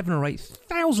about 7,000 or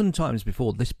 8,000 times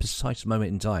before this precise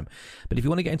moment in time. But if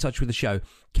you want to get in touch with the show,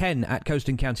 Ken at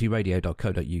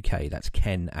coastandcountyradio.co.uk. That's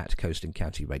Ken at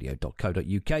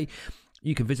coastandcountyradio.co.uk.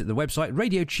 You can visit the website,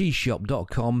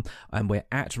 radiocheeseshop.com, and we're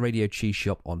at Radio Cheese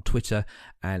Shop on Twitter,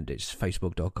 and it's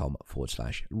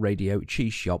facebook.com/Radio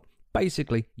Cheese Shop.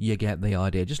 Basically, you get the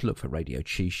idea. Just look for Radio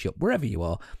Cheese Shop wherever you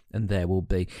are, and there will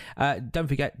be. Don't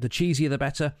forget, the cheesier the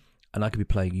better, and I could be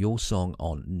playing your song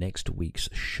on next week's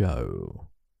show.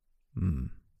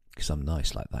 Because I'm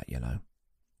nice like that, you know.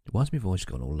 Why's my voice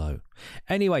gone all low?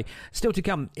 Anyway, still to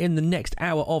come in the next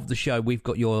hour of the show, we've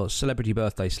got your celebrity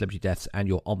birthdays, celebrity deaths, and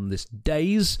your on this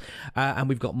days. And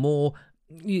we've got more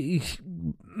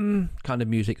kind of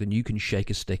music than you can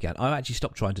shake a stick at. I've actually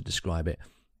stopped trying to describe it.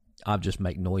 I just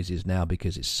make noises now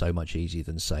because it's so much easier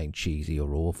than saying cheesy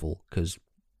or awful. Because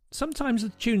sometimes the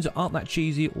tunes aren't that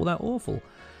cheesy or that awful.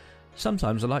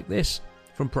 Sometimes I like this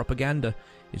from Propaganda.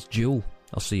 It's Jewel.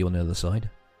 I'll see you on the other side.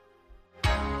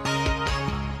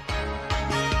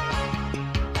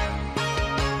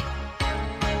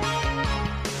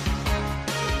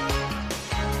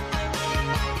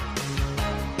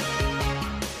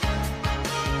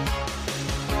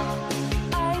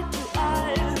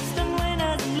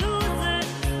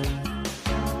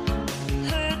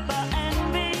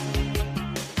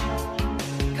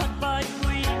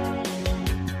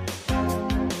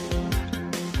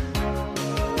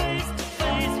 Face to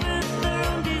face with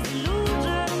their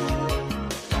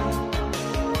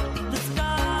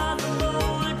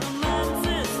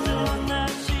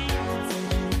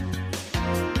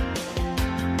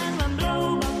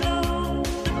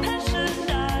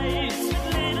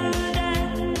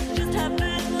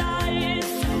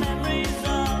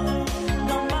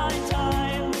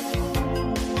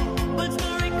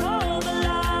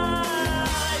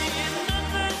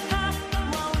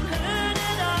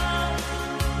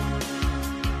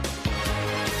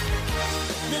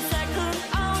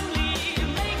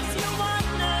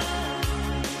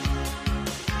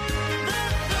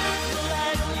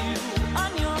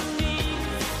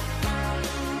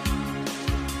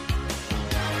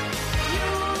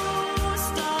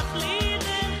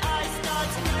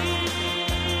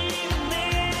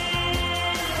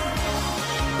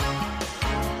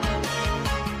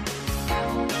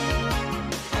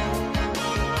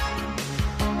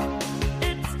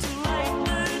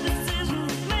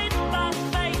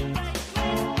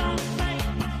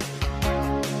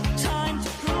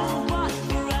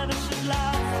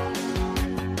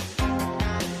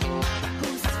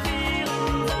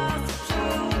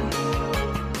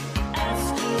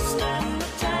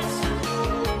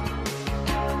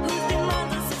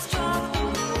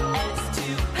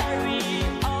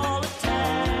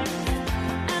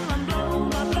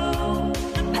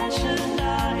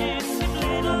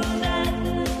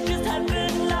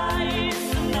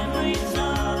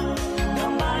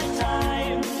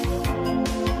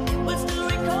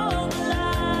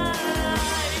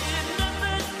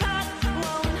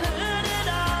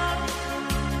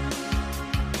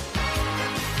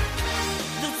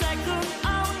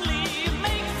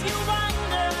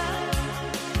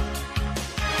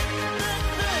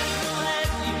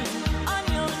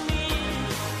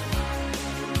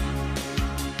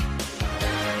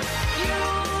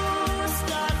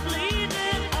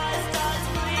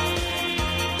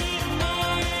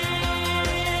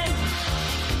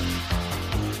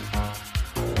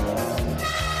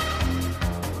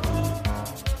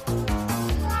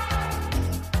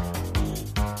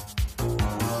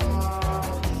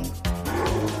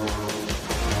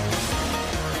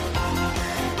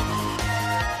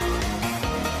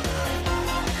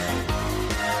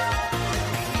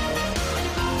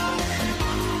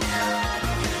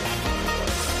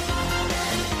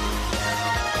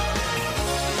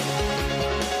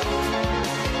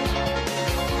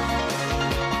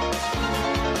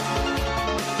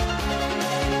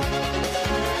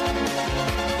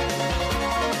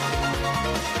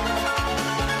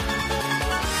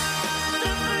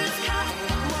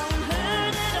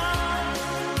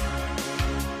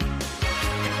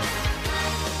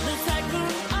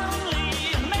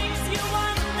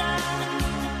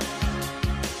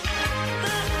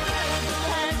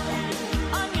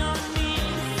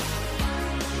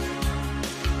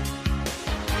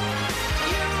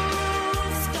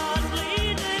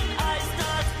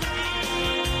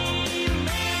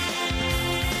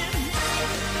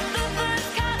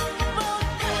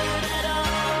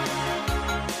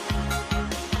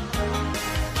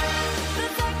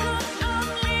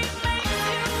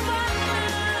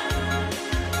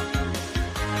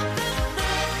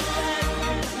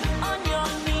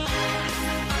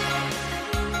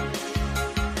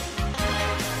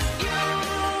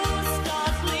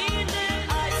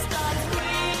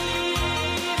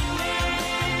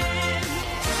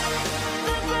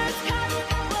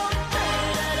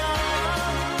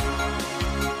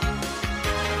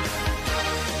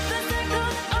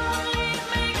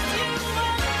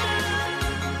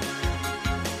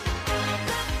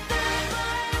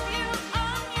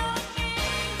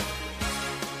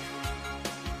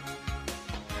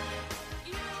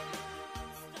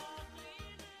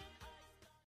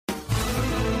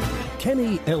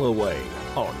Kenny Ellaway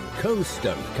on Coast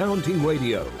and County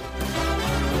Radio.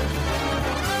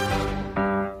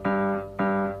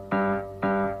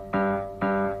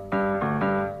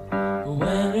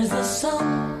 Where is the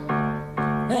sun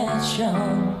that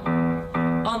shone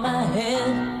on my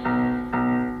head?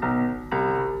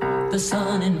 The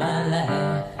sun in my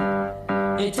life,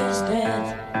 it is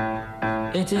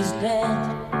dead, it is dead.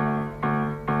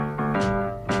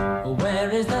 Where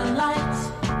is the light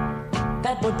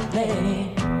that would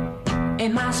play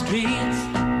in my streets?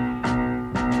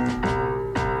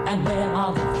 And where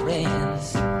are the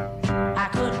friends I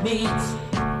could meet,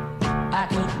 I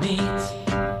could meet?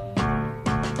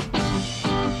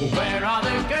 Where are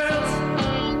the girls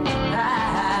I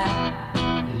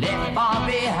left far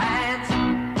behind?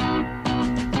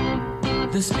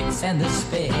 The spicks and the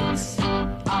specks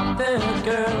of the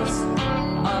girls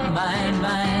on my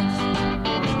mind.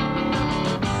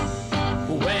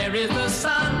 Where is the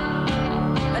sun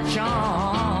that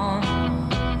shone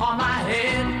on my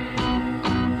head?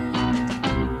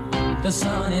 The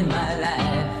sun in my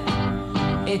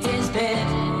life, it is dead,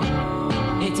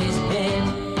 it is dead.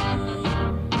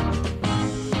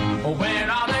 Where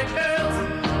are the girls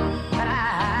that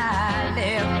I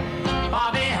left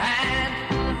far behind?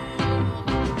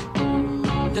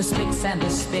 The spicks and the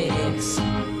specks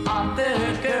of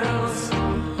the girls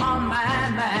on my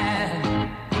mind.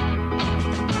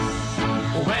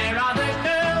 Where are the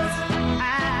girls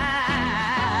I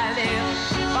left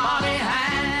far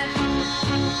behind?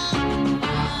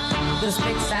 The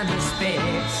spicks and the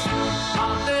specks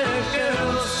of the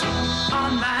girls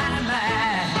on my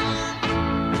mind.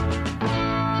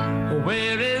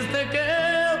 Where is the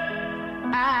girl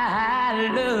I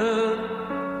love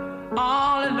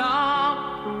all along?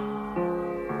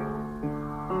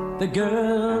 The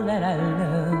girl that I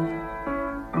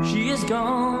love, she is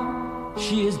gone,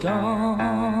 she is gone.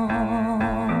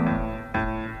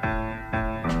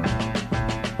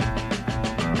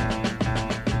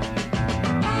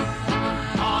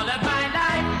 All of my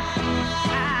life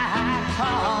I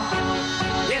call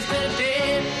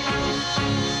yesterday.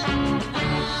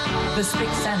 The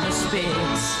spicks and the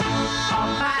specks of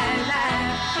my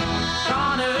life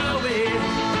gone away.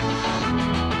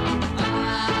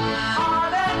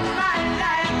 All of my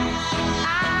life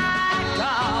I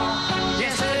call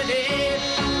yesterday.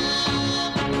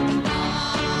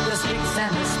 The spicks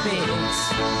and the specks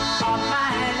of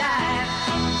my life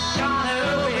gone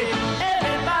away.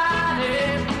 Everybody,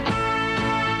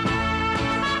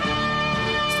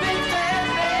 spicks and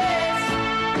specks.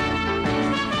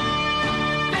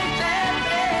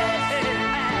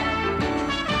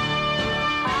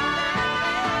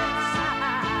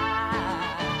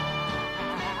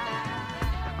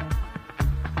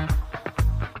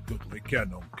 Dudley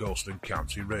Ken on Coast and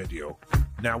County Radio,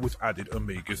 now with added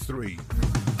omega-3.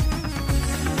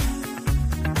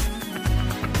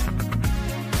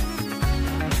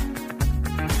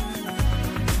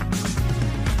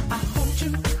 I hold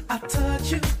you, I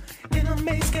touch you, in a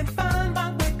maze can't find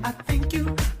my way. I think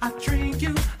you, I drink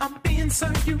you, I'm being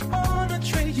served you on a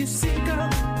tray. You see, girl,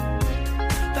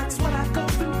 that's what I go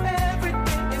through every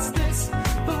day. Is this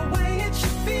the way it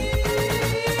should feel?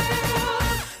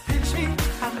 Pinch me,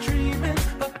 I'm dreaming,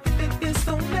 but if it is,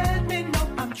 don't let me know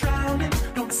I'm drowning.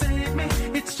 Don't save me,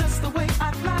 it's just the way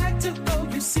I'd like to go.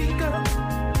 You see, girl,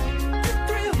 you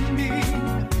thrill me,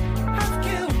 have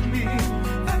killed me.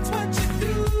 That's what you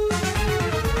do.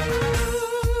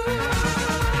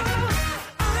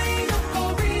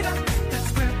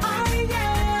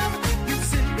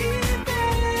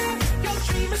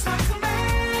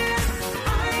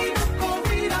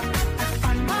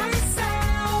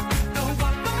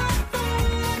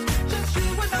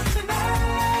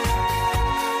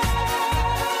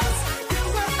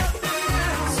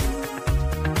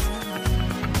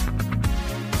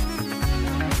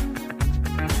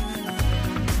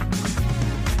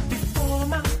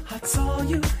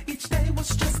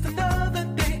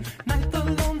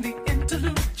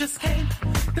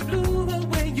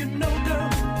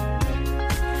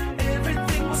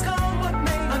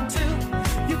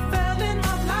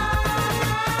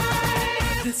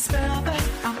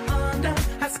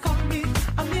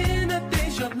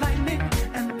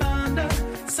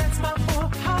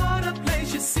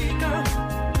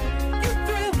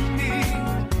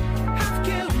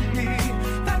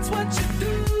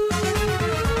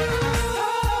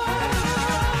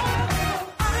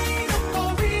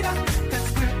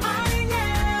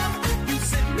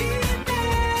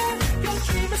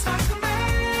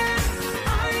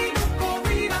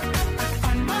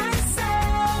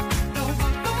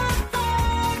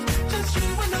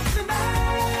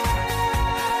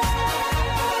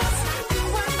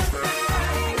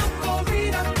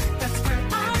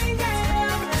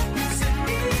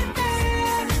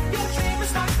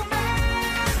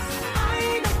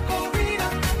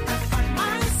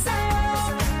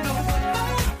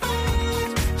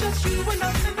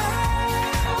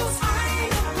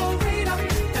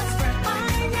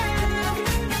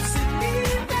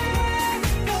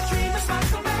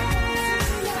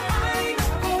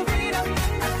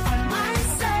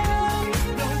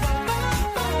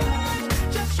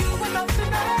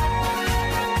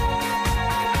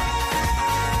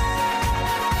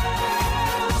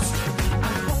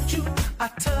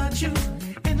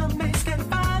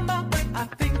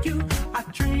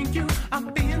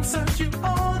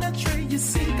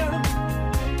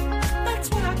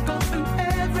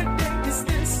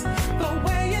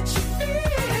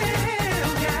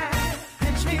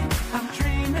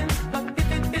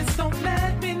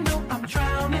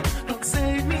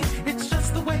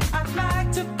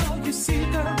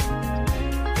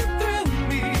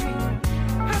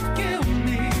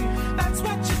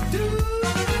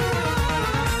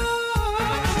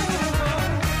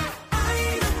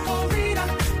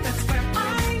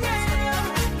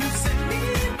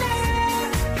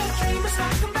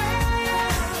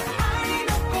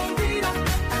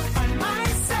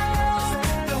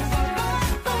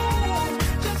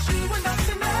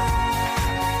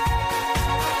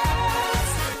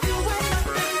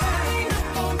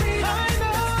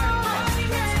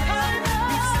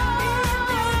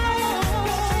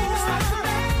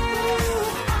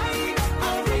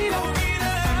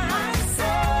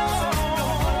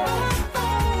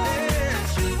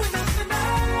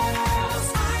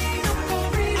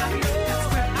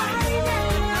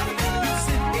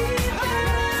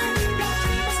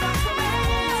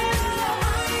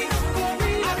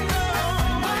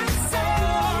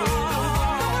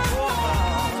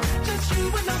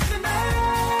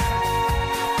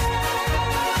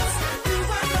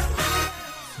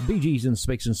 Spickies and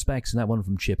Spicks and Specks, and that one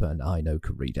from Chipper and I Know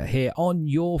Karita, here on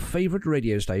your favourite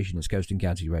radio station, it's Coast and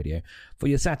County Radio, for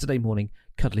your Saturday morning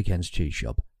Cuddly Ken's Cheese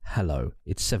Shop. Hello,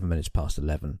 it's 7 minutes past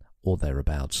 11, or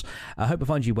thereabouts. I hope I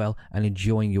find you well and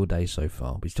enjoying your day so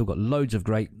far. We've still got loads of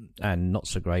great and not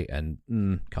so great and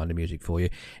kind of music for you,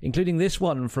 including this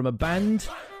one from a band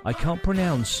I can't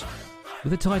pronounce,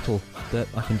 with a title that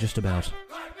I can just about.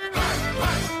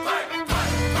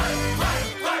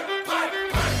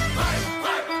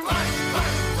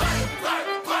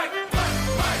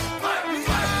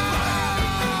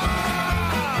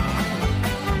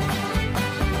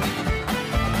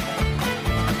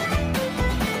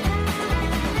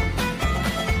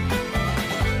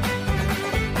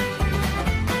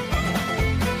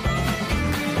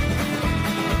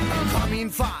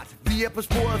 Vi er på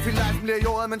sporet, filaten bliver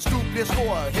jordet, mens du bliver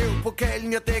scoret. Hæv pokalen,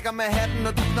 jeg dækker med hatten,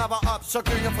 når du knapper op, så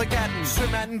gynger frigatten.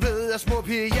 Sømanden ved, at små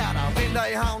pige hjerter vinter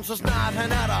i havn, så snart han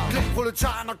er der. Glem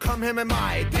proletaren og kom her med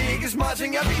mig. Det er ikke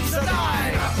småting, jeg viser dig.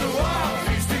 Knap nu op,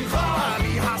 vis din krop.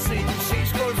 Vi har set en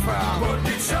C-skål før. På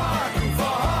dit shot, du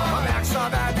får hånd. Og mærk så,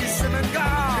 hvad vi simpelthen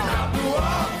gør. Knap nu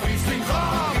op, vis din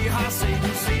krop. Vi har set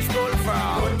en C-skål før.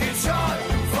 På dit shot,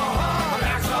 du får hånd. Og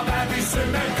mærk så, hvad vi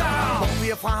simpelthen gør. Vi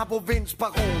er fra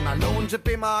provinsbaroner, lån til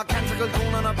bimmer og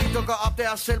cancerkalkoner. Når vi dukker op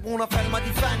der selvbruner, falmer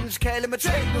de fandens kalde med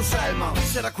techno-salmer. Vi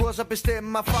sætter kurs og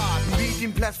bestemmer farten. Vi er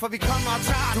din plads, for vi kommer og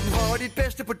tager. Du prøver dit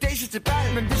bedste på Daisy til bal,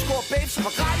 men vi scorer babes som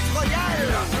er gratis royal.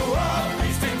 Lad nu op,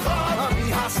 vis din krop. Og vi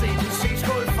har set en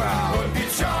C-skål før. På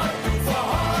dit shot, du får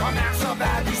hånd. Og mærk så,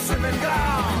 hvad vi simpelthen gør.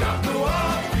 Lad nu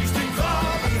op, vis din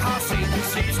krop. Vi har set en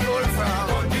C-skål før.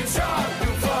 På dit shot, du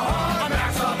får hånd. Og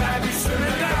mærk så, hvad vi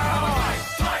simpelthen gør.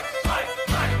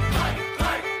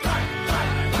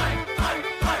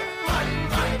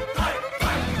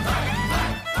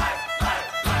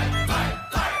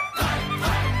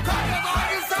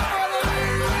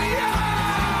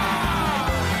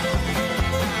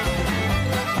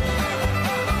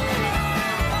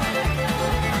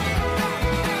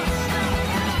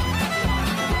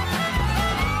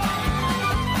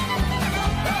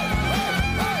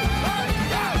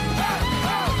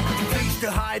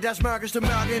 Deres mørkeste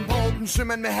mørke en bråben.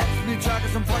 Sømand med halsen i tørke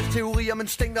som folks teorier, men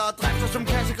stinker og drifter som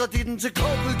kassekreditten til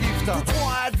kokudgifter. Du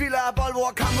tror at Villa er Volvo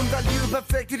og kampen, der er livet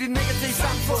perfekt i dit negative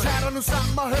samfund. Tag dig nu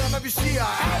sammen og hør hvad vi siger.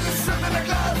 Alle sømand er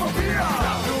glade for bier.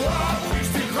 Knap nu op, vis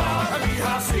din krop. Og vi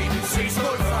har set en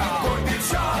C-skål før. På dit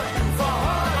shot, du får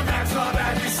hånd. Og mærk så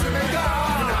hvad vi sømand gør.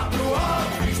 Knap nu op,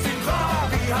 vis din krop.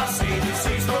 Vi har set en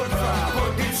C-skål før. På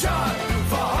dit shot, du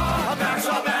får hånd. Og mærk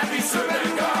så hvad vi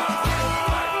sømand gør.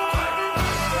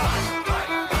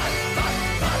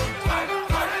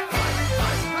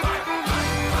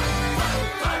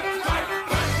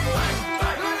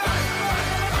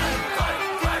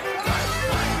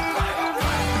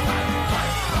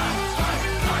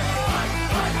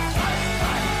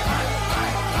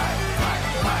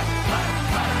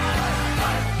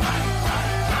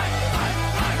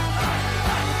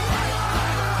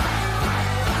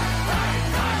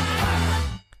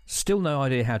 Still no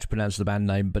idea how to pronounce the band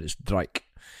name, but it's Drake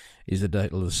is the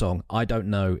title of the song. I don't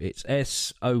know. It's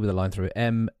S-O with a line through it,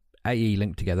 M-A-E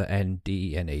linked together,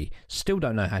 N-D-E-N-E. Still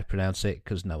don't know how to pronounce it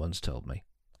because no one's told me.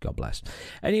 God bless.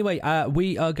 Anyway,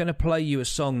 we are going to play you a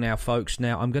song now, folks.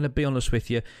 Now, I'm going to be honest with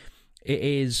you. It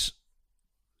is,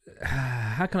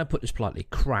 how can I put this politely?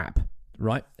 Crap,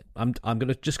 right? I'm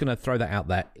just going to throw that out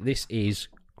there. This is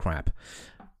crap.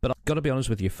 But I've got to be honest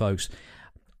with you, folks.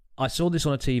 I saw this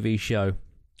on a TV show.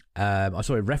 I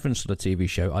saw a reference to the TV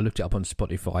show. I looked it up on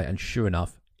Spotify, and sure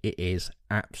enough, it is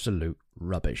absolute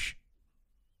rubbish.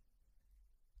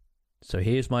 So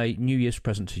here's my New Year's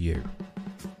present to you.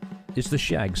 It's the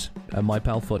Shags and My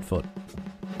Pal Foot Foot.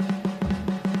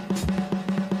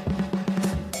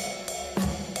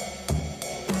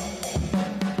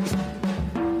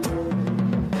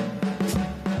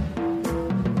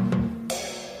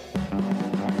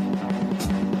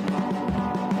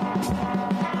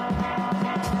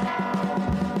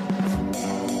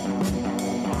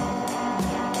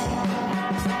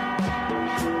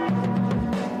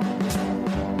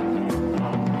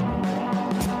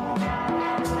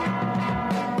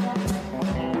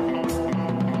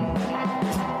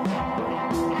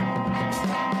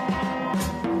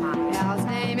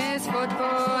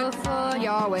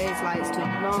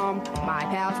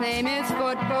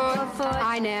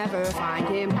 I never find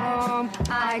him home.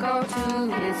 I go to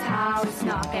his house,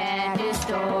 knock at his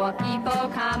door. People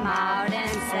come out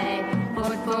and say,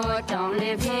 Foot Foot, don't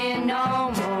live here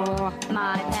no more.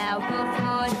 My pal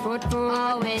Foot Foot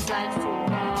always likes to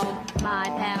roam. My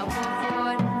pal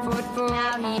Foot Foot,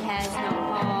 now he has no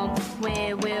home.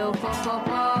 Where will Foot Foot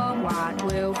go? What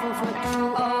will foot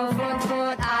do? Oh,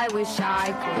 foot, I wish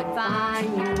I could find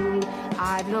you.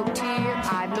 I've looked here,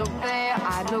 I've looked there,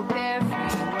 I've looked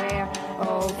everywhere.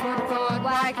 Oh, foot,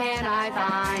 why can't I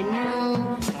find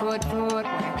you? Foot, where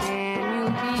can you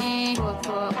be? Foot,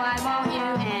 why won't you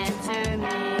answer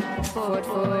me? Foot,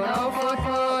 oh, foot,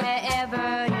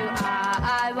 wherever you are,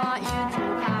 I want you to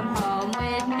come home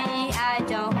with me. I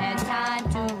don't have time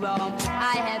to roam.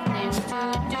 I have things to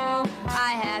do.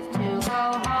 I have to go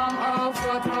home. Oh,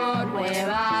 foot, where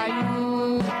are you?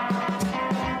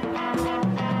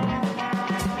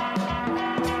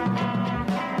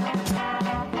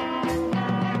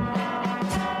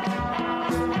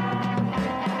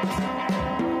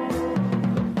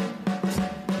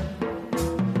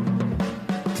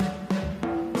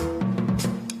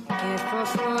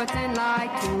 Wouldn't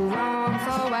like to roam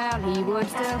so well, he would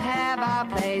still have a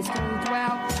place to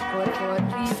dwell. Foot,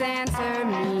 please answer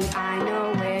me. I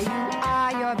know where you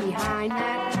are, you're behind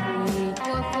that tree.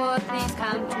 Foot, please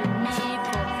come to me.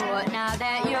 Foot, now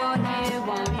that you're here,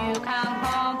 won't you come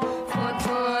home?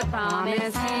 Foot,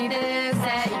 promise me this,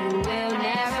 that you will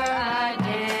never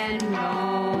again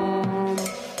roam.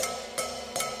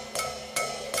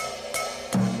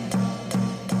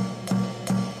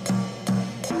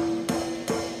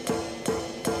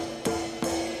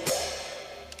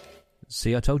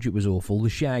 See, I told you it was awful.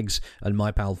 The Shags and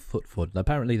My Pal Foot.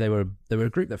 Apparently, they were a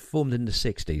group that formed in the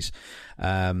 60s.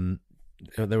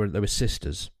 They were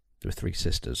sisters. There were three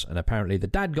sisters, and apparently the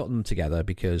dad got them together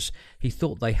because he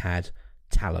thought they had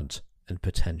talent and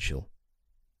potential.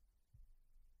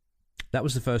 That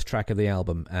was the first track of the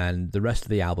album, and the rest of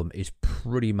the album is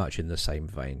pretty much in the same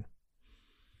vein.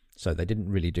 So they didn't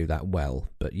really do that well,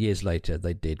 but years later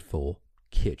they did for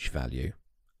kitsch value,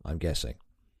 I'm guessing.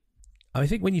 I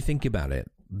think when you think about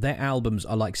it, their albums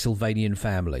are like Sylvanian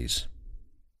families.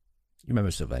 You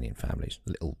remember Sylvanian families?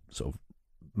 Little sort of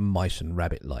mice and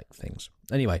rabbit-like things.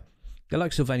 Anyway, they're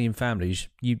like Sylvanian families.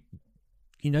 You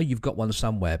know you've got one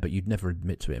somewhere, but you'd never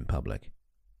admit to it in public.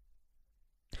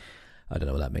 I don't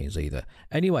know what that means either.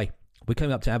 Anyway, we're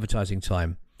coming up to advertising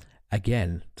time.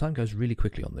 Again, time goes really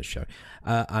quickly on this show.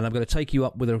 And I'm going to take you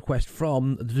up with a request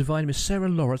from the divine Miss Sarah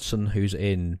Lauritsen, who's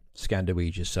in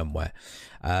Scandinavian somewhere.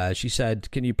 She said,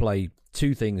 can you play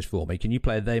two things for me? Can you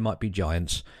play They Might Be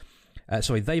Giants?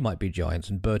 They Might Be Giants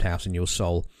and Birdhouse in Your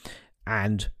Soul,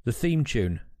 and the theme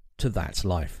tune to That's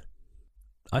Life.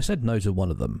 I said no to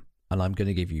one of them, and I'm going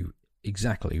to give you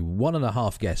exactly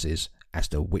 1.5 guesses as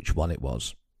to which one it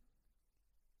was.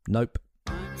 Nope.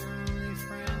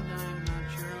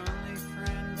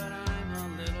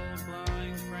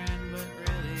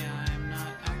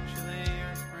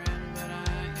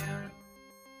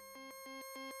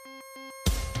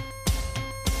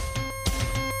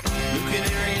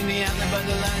 By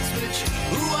the light switch,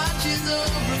 who watches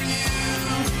over you?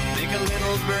 Make a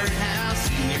little birdhouse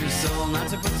in your soul, not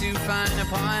to put too fine a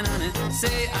point on it.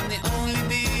 Say I'm the only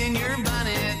bee in your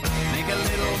bonnet. Make a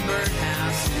little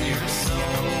birdhouse in your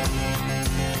soul.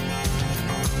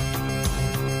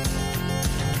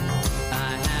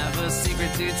 I have a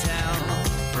secret to tell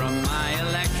from my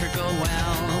electrical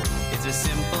well. It's a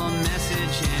simple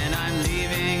message and I'm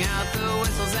leaving out the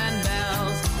whistles and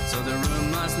bells. So the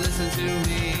room must listen to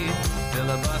me,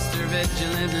 filibuster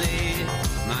vigilantly.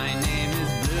 My name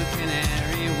is Blue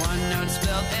Canary, one note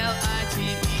spelled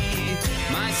L-I-T-E.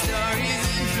 My story's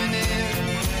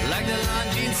infinite, like the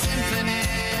Longines Symphony.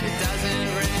 It doesn't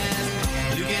rest.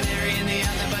 Blue Canary in the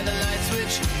outlet by the light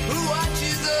switch, who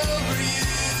watches over you?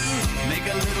 Make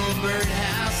a little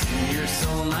birdhouse in your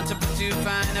soul, not to put too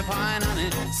fine a point on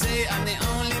it. Say I'm the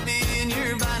only bee in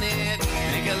your bonnet.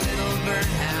 Make a little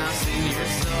birdhouse in your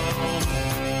soul.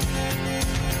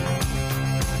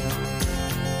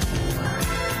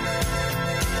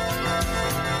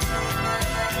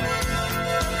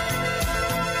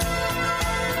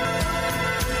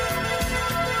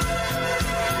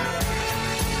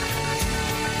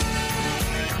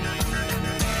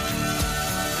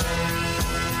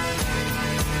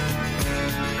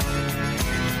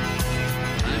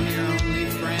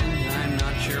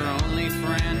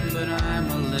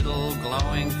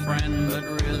 Glowing friend, but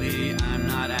really I'm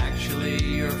not actually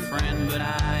your friend, but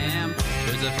I am.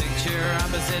 There's a picture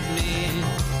opposite me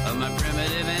of my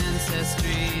primitive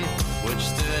ancestry, which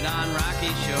stood on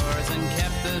rocky shores and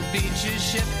kept the beaches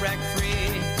shipwreck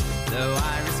free. Though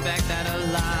I respect that a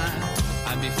lot,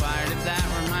 I'd be fired if that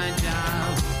were my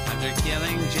job. After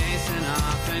killing Jason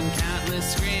off and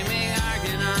countless screaming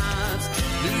Argonauts,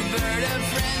 blue bird of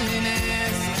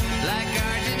friendliness, like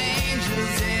guardian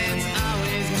angels, it's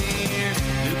always near.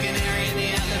 Blue Canary in the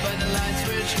outlet by the light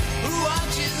switch, who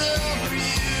watches over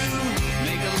you?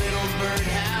 Make a little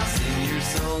birdhouse in your your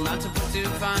soul, not to put too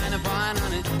fine a point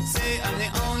on it. Say I'm the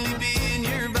only bee in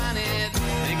your bonnet.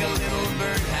 Make a little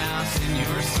birdhouse in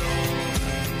your soul.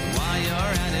 While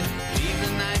you're at it, leave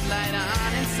the night light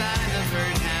on inside the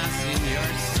birdhouse in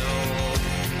your soul.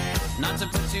 Not to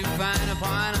put too fine a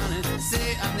point on it.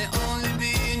 Say I'm the only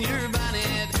bee in your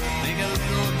bonnet. Make a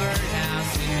little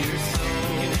birdhouse in your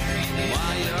soul.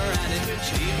 While you're at it,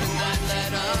 leave the night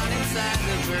light on inside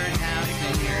the birdhouse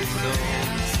in your soul.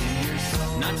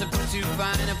 Not to put too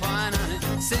fine a point on it.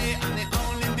 Say I'm the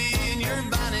only bee in your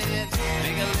bonnet.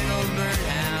 Make a little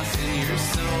birdhouse in your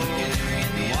soul.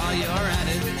 While you're at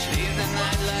it, leave the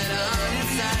night light on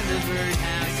inside the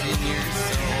birdhouse in your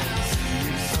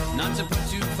soul. Not to put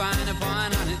too fine a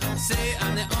point on it. Say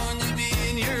I'm the only bee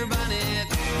in your bonnet.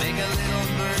 Make a little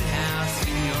birdhouse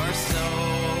in your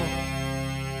soul.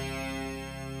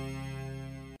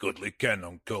 Goodly Ken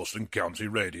on Coast and County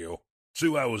Radio.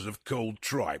 2 hours of cold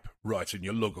tripe right in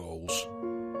your lug holes.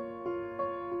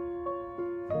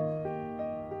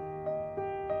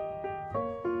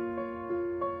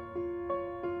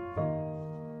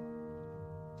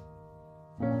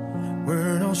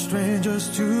 We're no strangers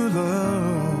to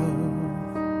love.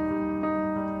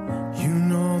 You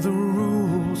know the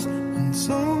rules, and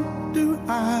so do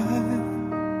I.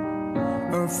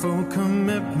 Our full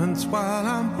commitments while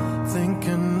I'm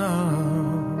thinking of.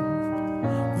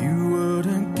 You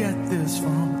wouldn't get this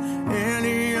from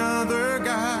any other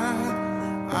guy.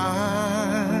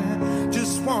 I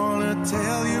just wanna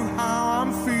tell you how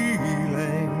I'm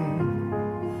feeling.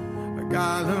 I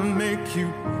gotta make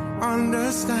you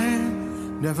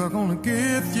understand. Never gonna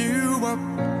give you up.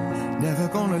 Never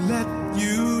gonna let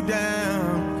you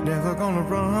down. Never gonna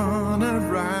run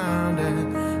around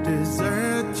and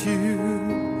desert you.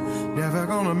 Never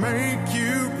gonna make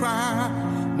you cry.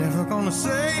 Never gonna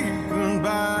say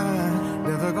goodbye.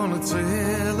 Never gonna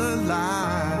tell a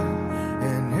lie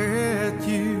and hurt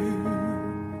you.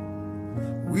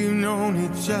 We've known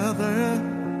each other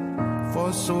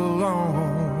for so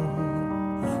long.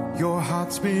 Your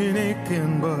heart's been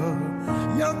aching, but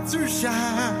you're too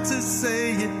shy to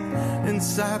say it.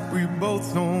 Inside we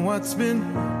both know what's been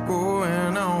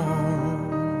going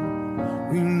on.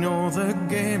 We know the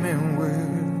game and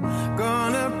we're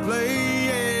gonna play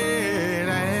it.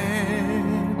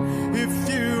 And if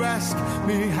you ask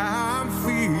me how I'm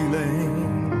feeling,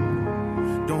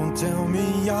 don't tell me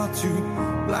you're too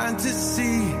blind to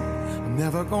see. I'm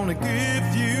never gonna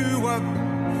give you up.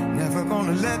 Never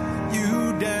gonna let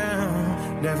you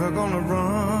down. Never gonna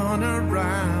run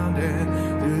around and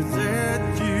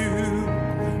desert you.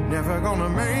 Never gonna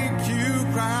make you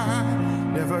cry.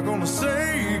 Never gonna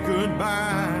say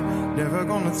goodbye. Never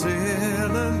gonna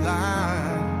tell a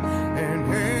lie and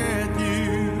hurt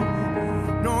you.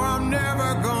 No, I'm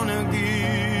never gonna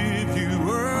give you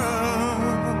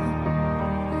up.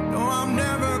 No, I'm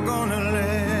never gonna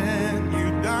let you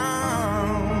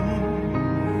down.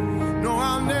 No,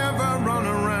 I'll never run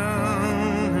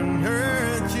around and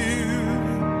hurt you.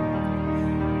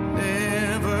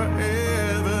 Never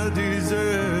ever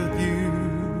desert you.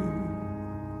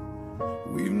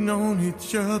 We've known each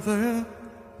other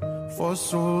for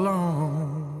so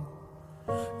long.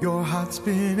 Your heart's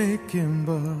been aching,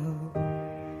 but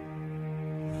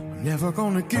I'm never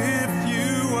gonna give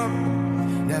you up.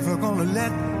 Never gonna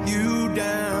let you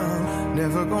down.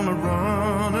 Never gonna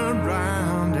run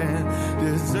around and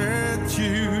desert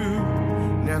you.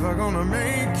 Never gonna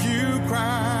make you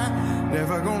cry.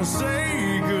 Never gonna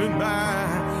say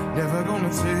goodbye. Never gonna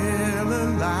tell a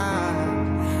lie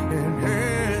and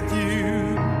hurt you.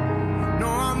 No,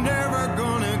 I'm never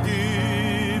gonna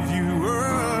give you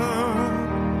up.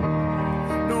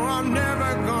 No, I'm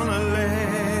never gonna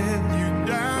let you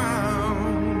down.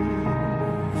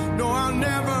 No, I'll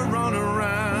never run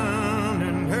around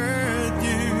and hurt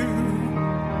you.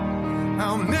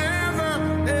 I'll never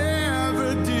ever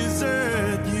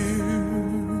desert you.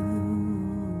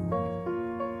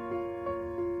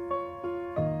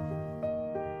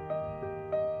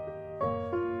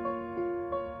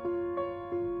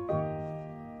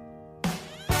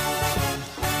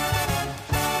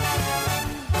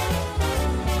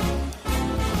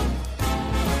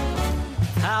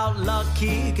 How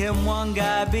lucky can one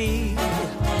guy be?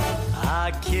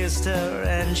 I kissed her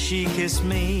and she kissed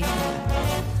me.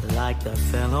 Like the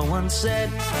fellow once said,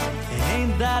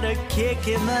 ain't that a kick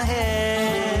in the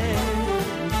head?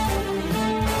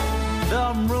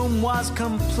 The room was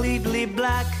completely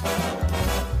black.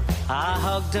 I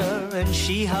hugged her and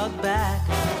she hugged back.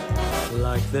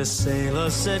 Like the sailor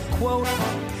said, quote,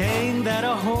 ain't that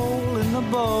a hole in the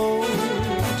boat?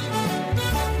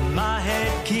 My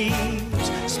head keeps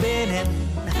spinning,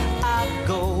 I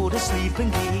go to sleep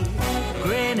and keep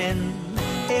grinning.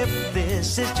 If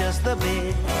this is just the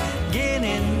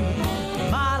beginning,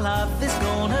 my life is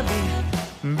gonna be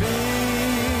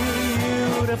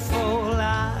beautiful.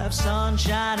 Life,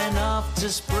 sunshine enough to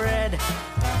spread.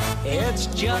 It's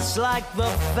just like the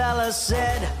fella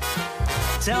said.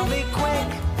 Tell me quick,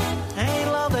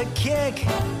 ain't love a kick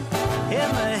in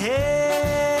the head?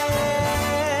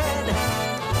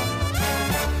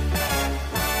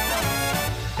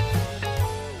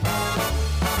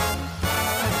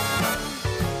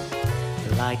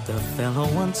 Like the fellow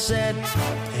once said,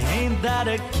 ain't that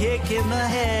a kick in the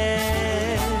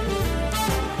head?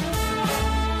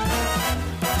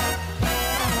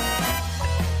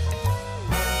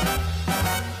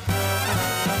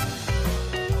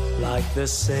 Like the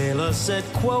sailor said,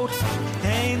 quote,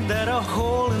 ain't that a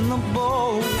hole in the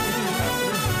boat?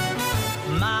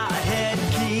 My head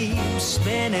keeps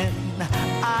spinning,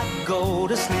 I go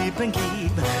to sleep and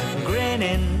keep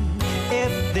grinning.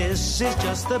 If this is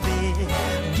just the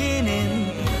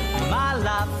beginning, my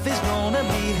life is gonna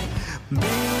be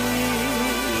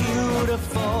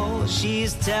beautiful.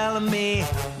 She's telling me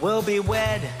we'll be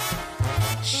wed.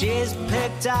 She's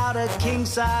picked out a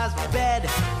king-size bed.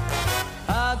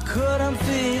 I couldn't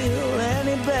feel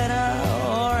any better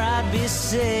or I'd be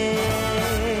sick.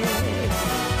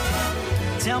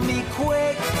 Tell me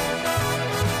quick,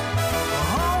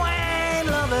 oh, ain't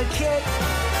love a kick?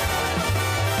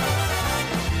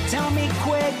 Tell me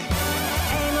quick,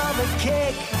 ain't love a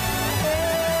kick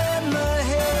in the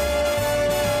head?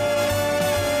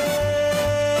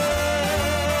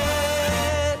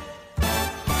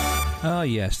 Ah,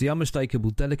 yes, the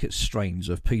unmistakable delicate strains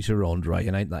of Peter Andre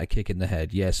and Ain't That a Kick in the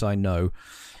Head. Yes, I know.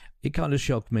 It kind of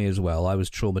shocked me as well. I was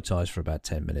traumatised for about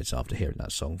 10 minutes after hearing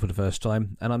that song for the first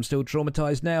time, and I'm still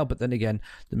traumatised now, but then again,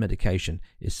 the medication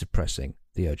is suppressing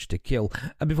the urge to kill.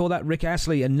 And before that, Rick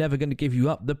Astley and Never Gonna Give You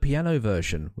Up, the piano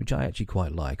version, which I actually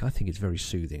quite like. I think it's very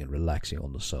soothing and relaxing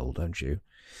on the soul, don't you?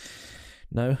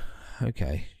 No?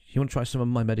 Okay. You want to try some of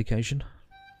my medication?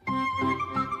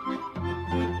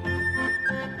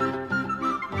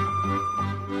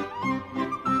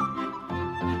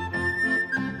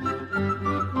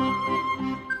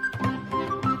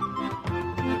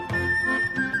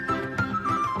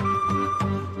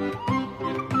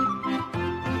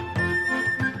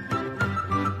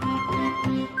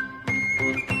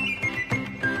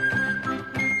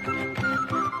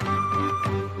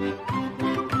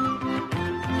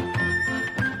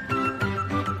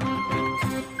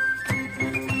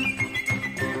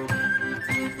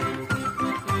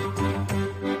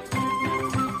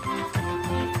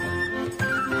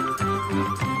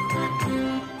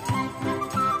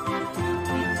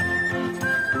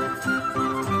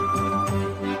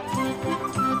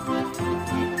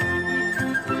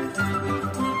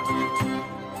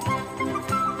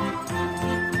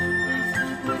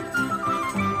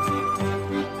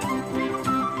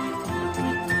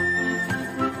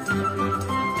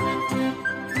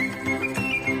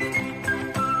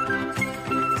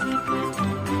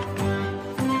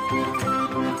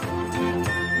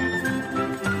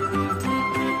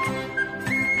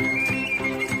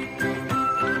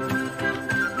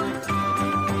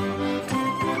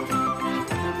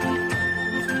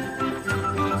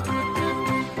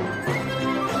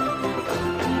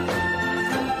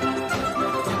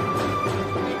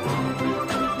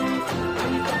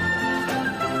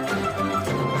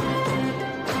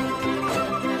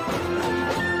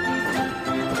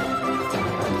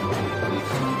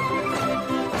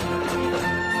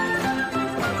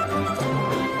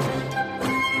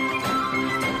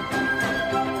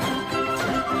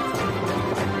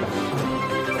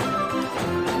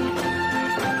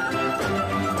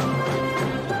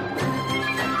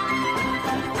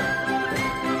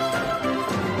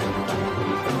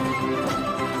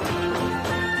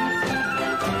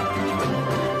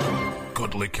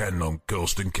 Ken on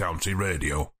Colston County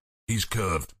Radio. He's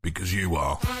curved because you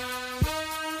are.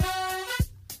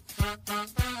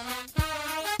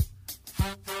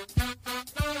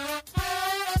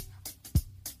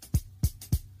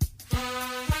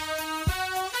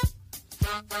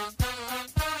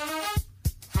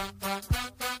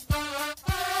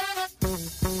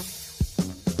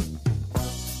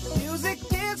 Music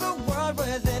is a world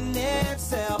within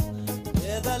itself,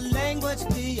 with a language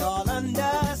we all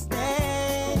understand,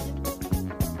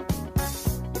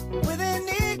 with an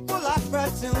equal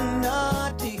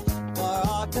opportunity for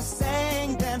all to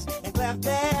sing, dance, and clap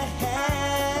their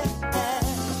hands.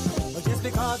 Well, just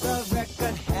because a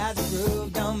record has a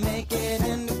groove, don't make it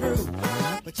in the groove.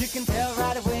 But you can tell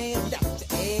right away left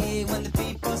to A when the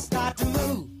people start to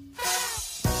move.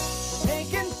 They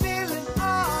can feel it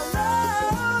all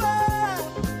over.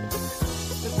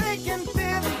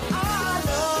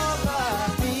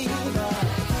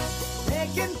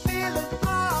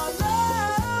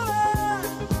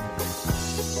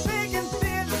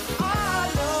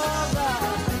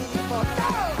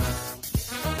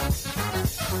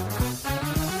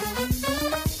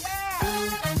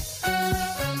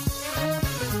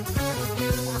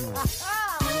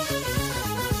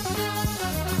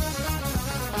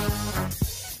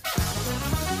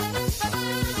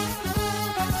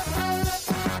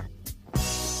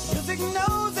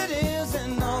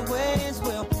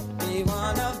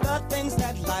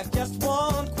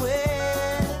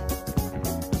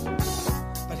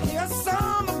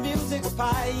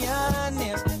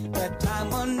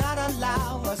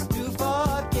 allow us to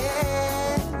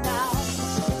forget now.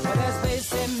 But as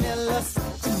Basie Miller,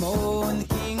 Timo, and the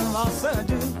king of all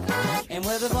Surdu, and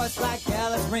with a voice like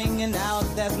Alice ringing out,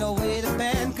 there's no way the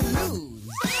band could lose.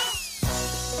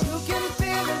 You can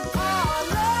feel it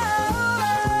all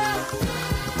over.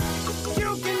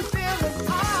 You can feel it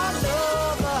all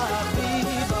over,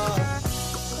 people.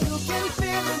 You can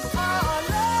feel it all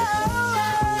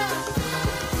over.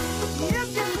 You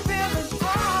can feel it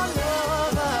all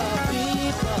over,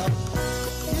 people.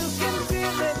 You can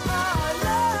feel it all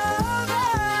over.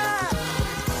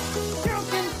 You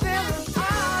can feel it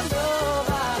all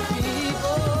over,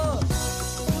 people.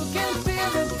 You can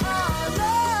feel it all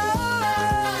over.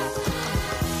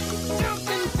 You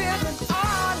can feel it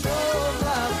all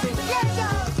over. Yeah, go,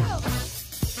 go.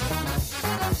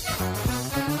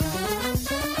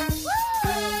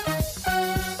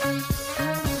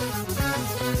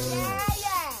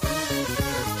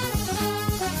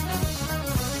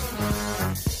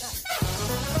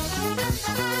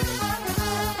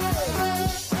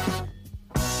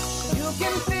 You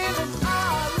can feel it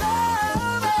all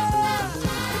over.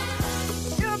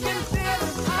 You can feel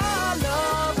it all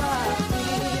over,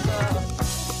 people.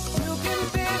 You can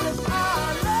feel it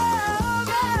all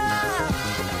over.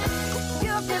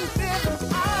 You can feel it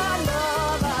all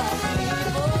over,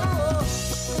 people.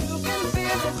 You can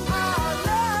feel it all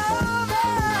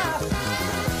over.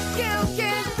 You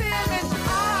can feel it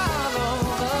all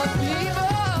over,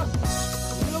 people.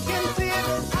 You can feel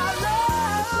it all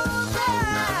over.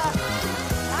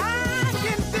 I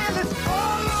can feel it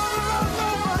all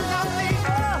over now,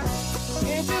 people.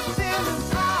 Can't you feel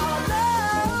it all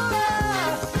over?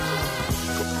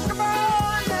 Come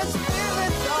on, let's feel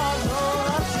it all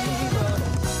over, people.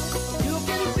 You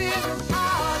can feel it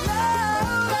all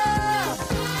over.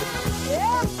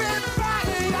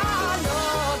 Everybody all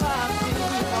over,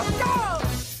 people. Go!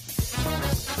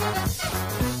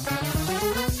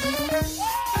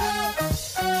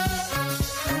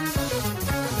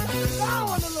 I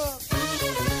wanna look.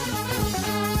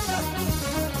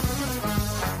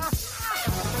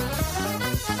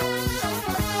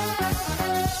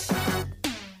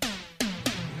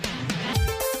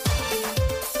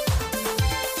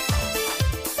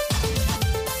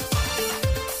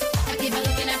 I keep on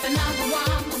looking at the number one.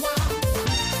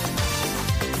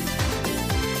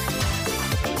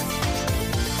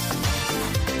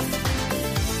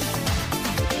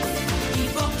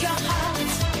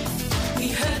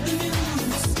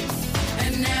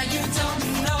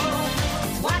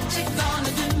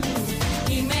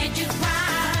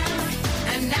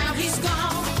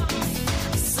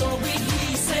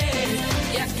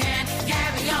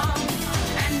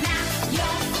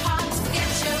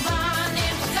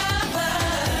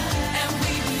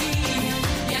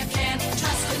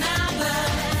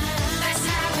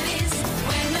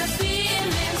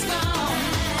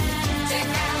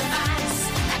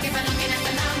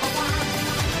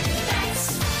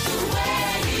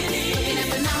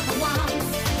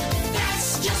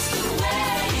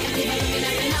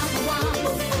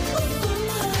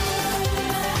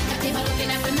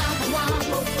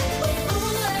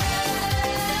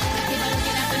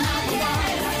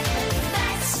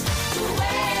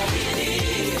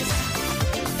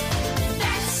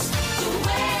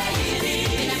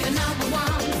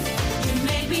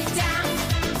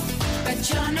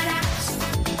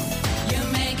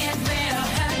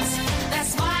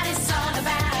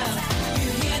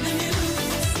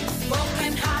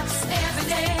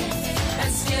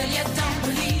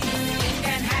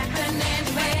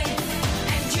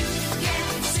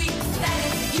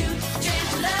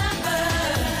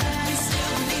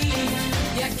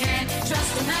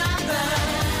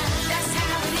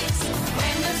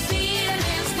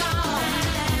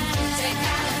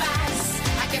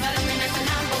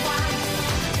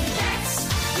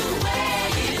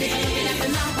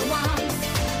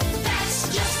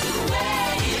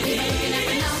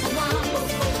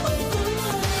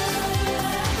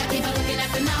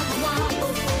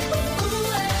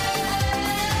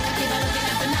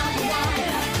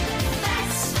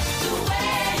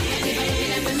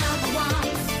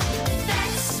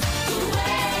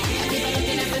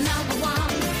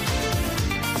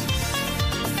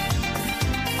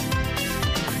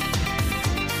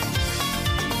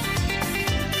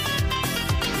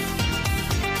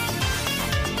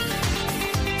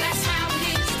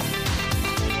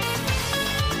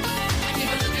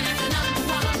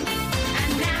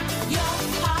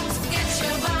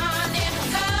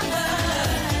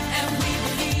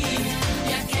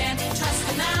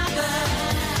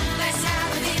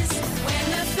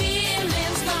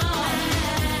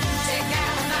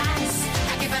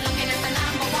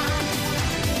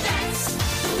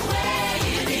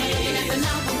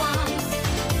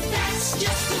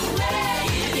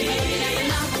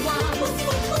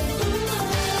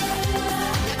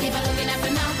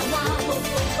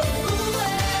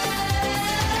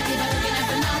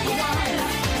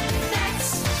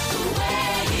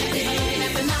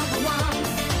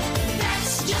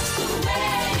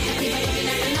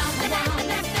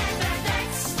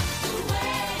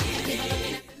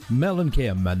 Mel and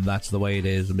Kim, and That's the Way It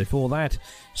Is. And before that,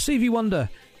 Stevie Wonder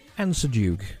and Sir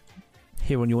Duke.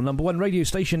 Here on your number one radio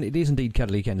station, it is indeed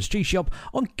Cuddly Ken's G-Shop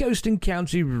on Coast and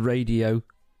County Radio.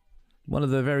 One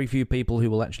of the very few people who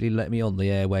will actually let me on the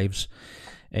airwaves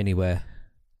anywhere,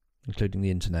 including the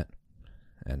internet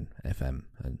and FM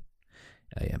and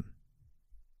AM.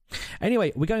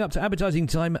 Anyway, we're going up to advertising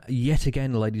time yet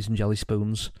again, ladies and jelly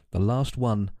spoons. The last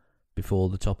one before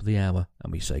the top of the hour,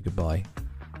 and we say goodbye.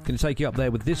 Going to take you up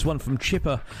there with this one from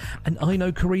Chipper and I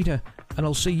Know Karita, and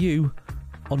I'll see you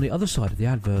on the other side of the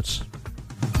adverts.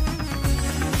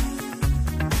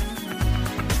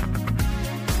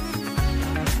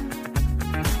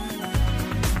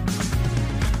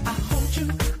 I hold you,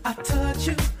 I touch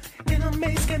you, in a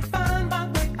maze can't find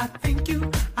my way. I think you,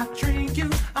 I drink you,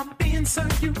 I'm being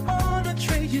served you on a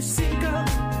tray. You see, girl,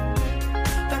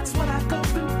 that's what I go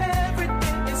through every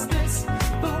day. Is this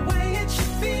the way it should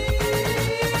feel?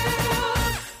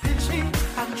 Pitch me,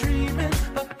 I'm dreaming,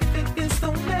 but if it is,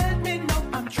 don't let me know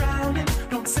I'm drowning.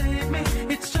 Don't save me.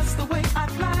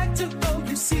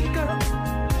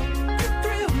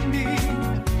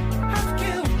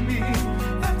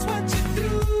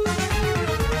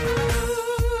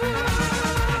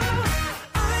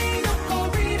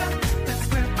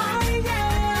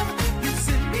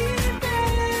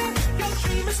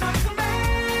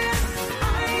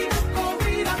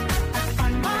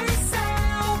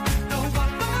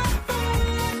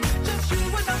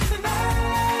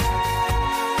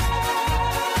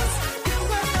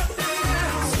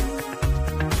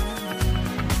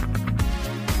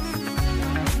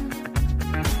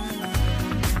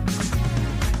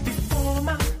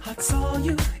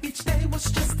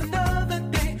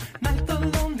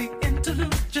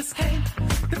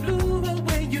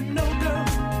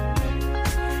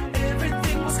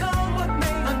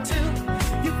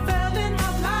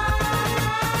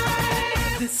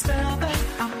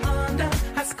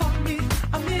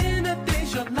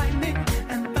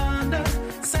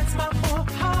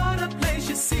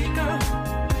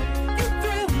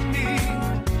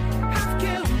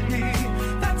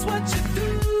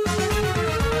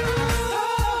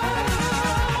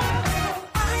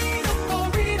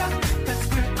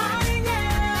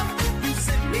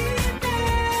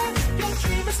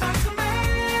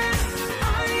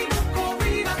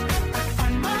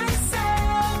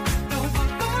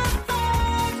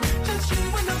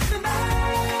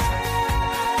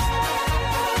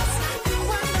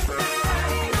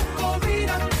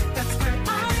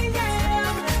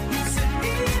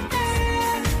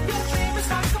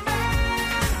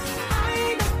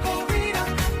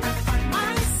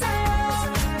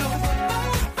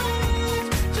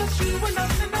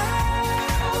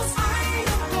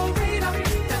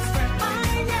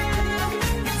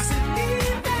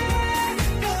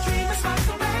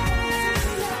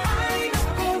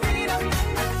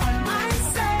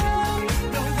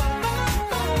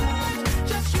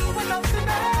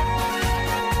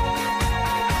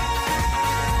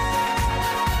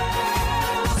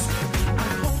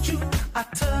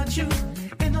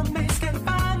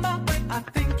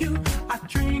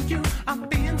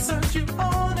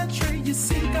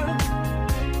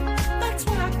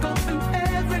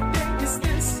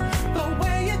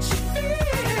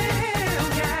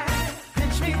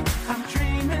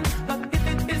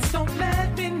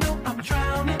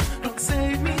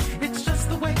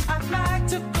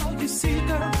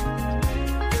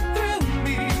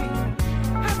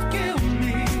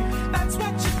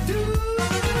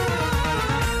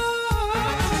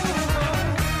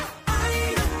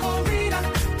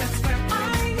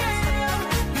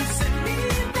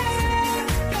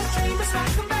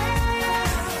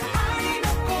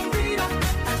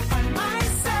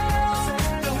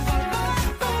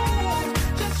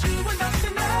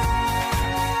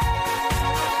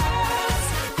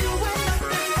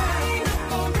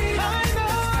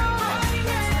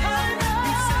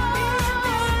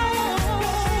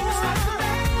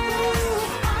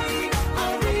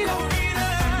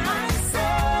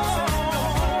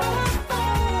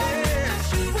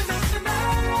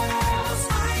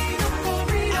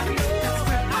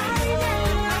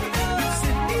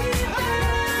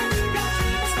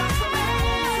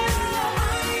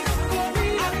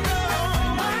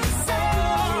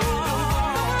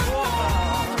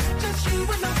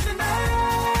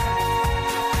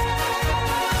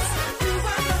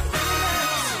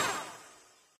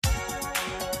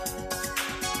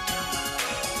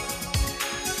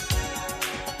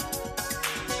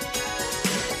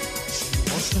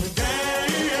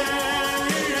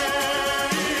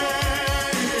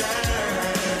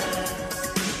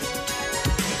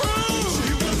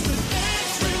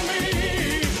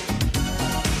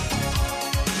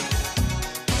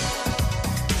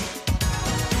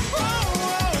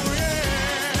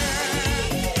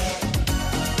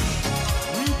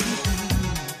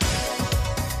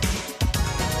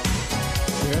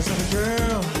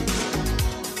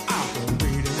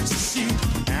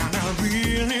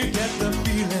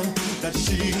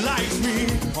 She likes me,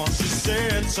 or she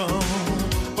said so,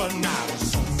 but now with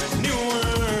so many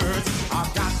words,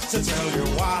 I've got to tell you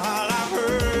what I've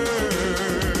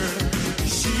heard.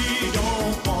 She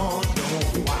don't want no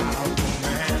wild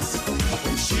romance.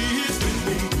 When she's with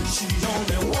me, she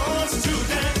only wants to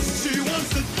dance. She wants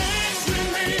to dance with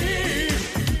me,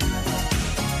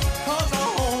 'cause I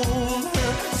hold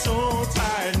her so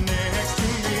tight next to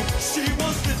me. She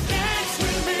wants to dance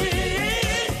with me,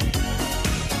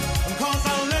 'cause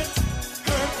I let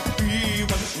her be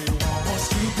what she wants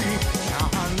to be. Now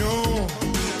I know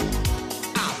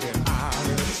I've been out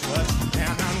of touch,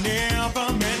 and I never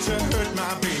meant to hurt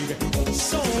my baby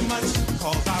so much,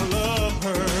 'cause I love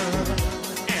her,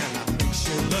 and I think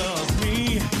she loves me,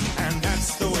 and that's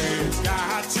the way it's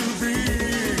got to be.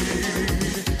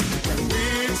 When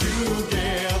we're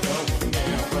together, we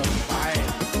never fight.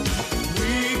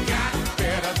 We got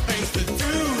better things to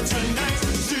do tonight.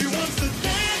 She wants to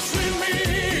dance with me,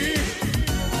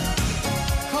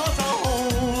 'cause I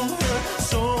hold her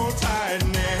so tight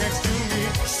next to me.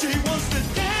 She wants to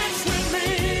dance with me,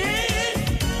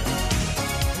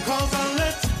 'cause I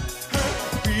let her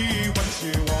be what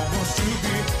she wants to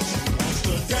be. She wants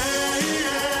to dance.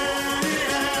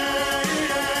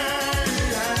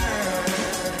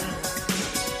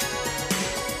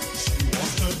 She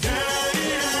wants to dance.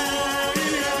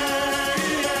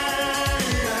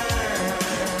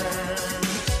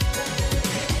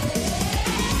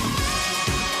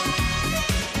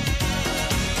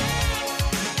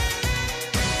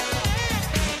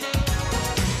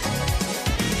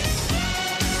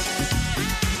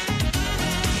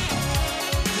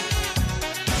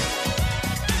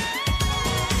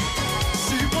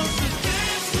 She wants to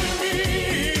dance with me,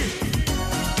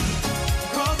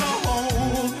 'cause I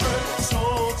hold her so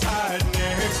tight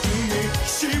next to me.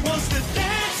 She wants to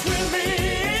dance with me,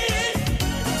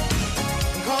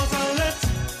 'cause I let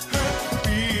her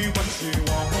be what she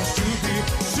wants to be.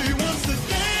 She wants to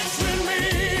dance with me,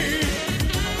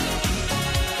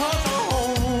 'cause I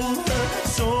hold her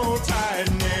so tight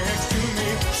next to me.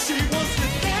 She wants to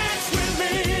dance with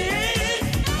me,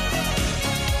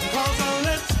 'cause I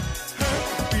let her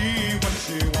be what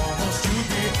she wants to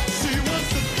be. She wants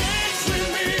to dance with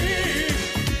me.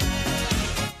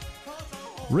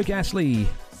 Rick Astley,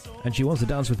 and She Wants to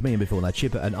Dance With Me, and before that,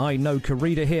 Chipper and I Know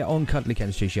Corrida here on Cuddly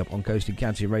Ken's Tea Shop on Coast and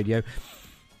County Radio.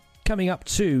 Coming up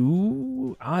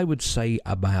to, I would say,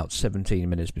 about 17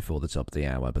 minutes before the top of the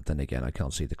hour, but then again, I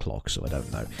can't see the clock, so I don't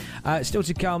know. Still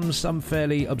to come, some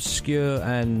fairly obscure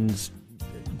and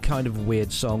kind of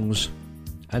weird songs,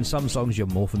 and some songs you're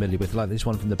more familiar with, like this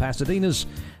one from the Pasadenas,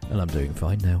 and I'm doing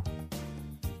fine now.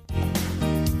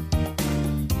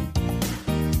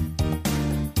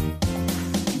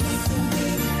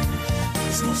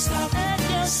 It's gonna stop,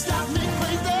 stop me,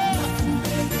 crazy.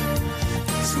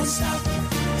 It's gonna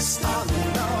stop me,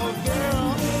 no,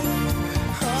 girl.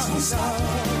 It's gonna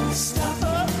stop,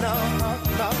 no, no.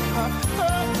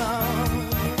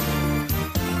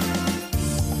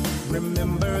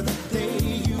 Remember the day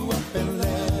you up and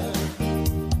left.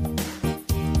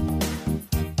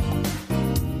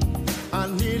 I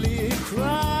nearly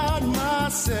cried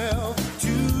myself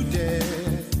to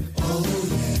death. Oh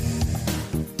yeah.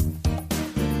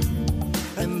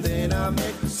 And then I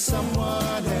met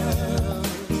someone else.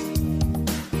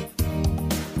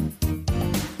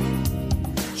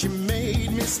 She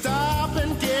made me stop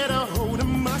and get a hold of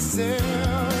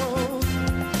myself.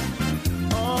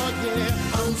 Oh yeah,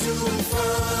 I'm doing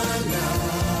fine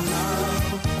now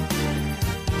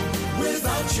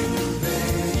without you,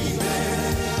 baby.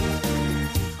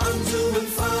 I'm doing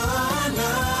fine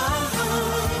now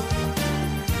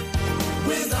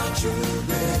without you,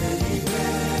 baby.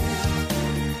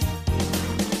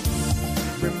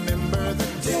 Remember the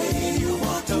day you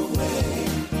walked away.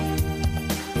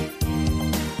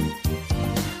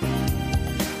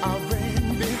 I ran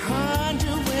behind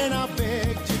you when I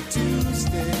begged you to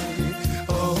stay.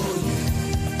 Oh yeah.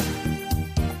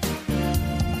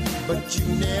 But you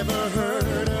never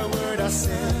heard a word I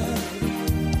said.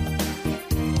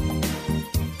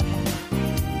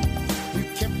 You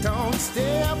kept on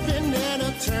stepping and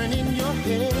turning your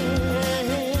head.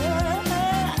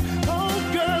 Oh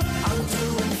girl, I'm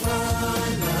doing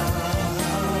fine now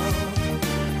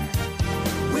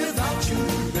without you,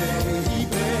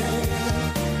 baby.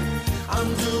 I'm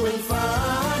doing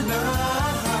fine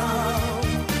now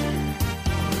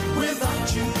without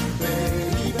you,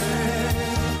 baby.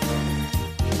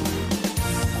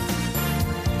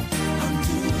 I'm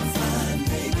doing fine,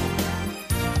 baby.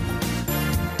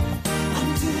 I'm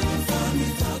doing fine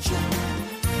without you.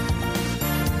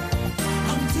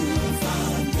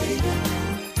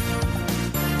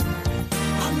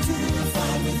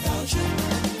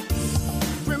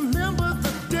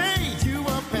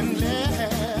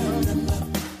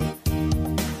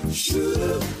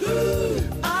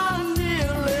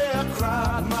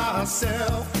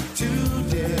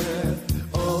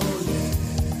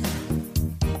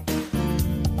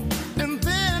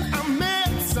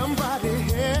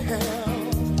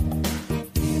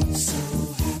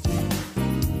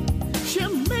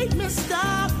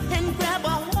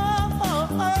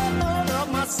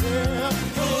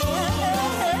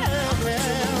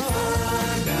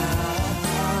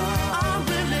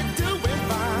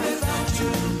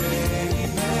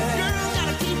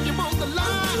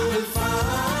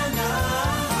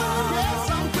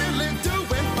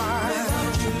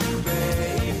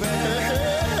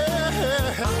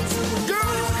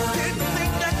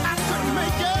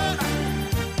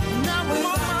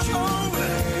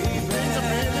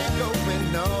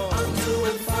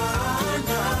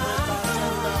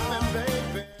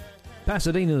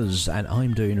 Pasadena's and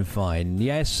I'm Doing Fine.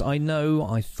 Yes, I know,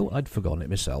 I thought I'd forgotten it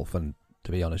myself, and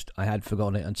to be honest, I had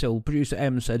forgotten it until producer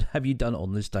M said, have you done it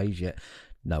on this stage yet?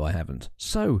 No, I haven't.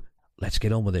 So, let's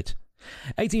get on with it.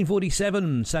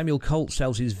 1847, Samuel Colt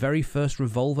sells his very first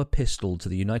revolver pistol to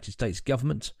the United States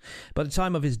government. By the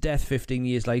time of his death 15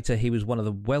 years later, he was one of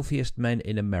the wealthiest men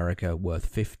in America, worth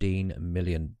 $15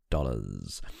 million.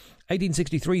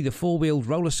 1863, the four-wheeled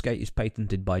roller skate is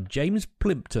patented by James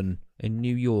Plimpton in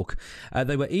New York.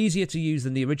 They were easier to use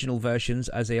than the original versions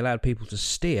as they allowed people to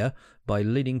steer by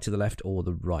leaning to the left or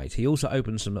the right. He also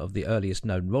opened some of the earliest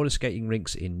known roller skating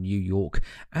rinks in New York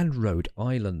and Rhode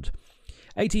Island.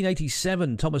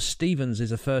 1887, Thomas Stevens is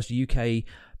the first UK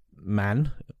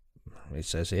man, it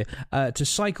says here, to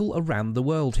cycle around the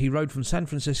world. He rode from San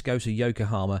Francisco to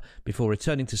Yokohama before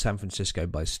returning to San Francisco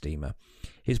by steamer.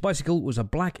 His bicycle was a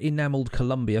black enamelled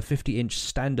Columbia 50-inch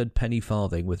standard penny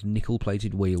farthing with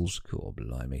nickel-plated wheels. God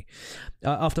blimey.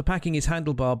 After packing his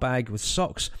handlebar bag with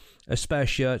socks, a spare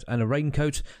shirt and a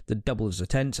raincoat that doubled as a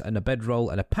tent, and a bedroll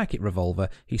and a packet revolver,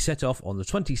 he set off on the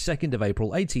 22nd of April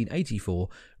 1884,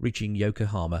 reaching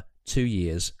Yokohama 2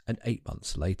 years and 8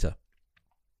 months later.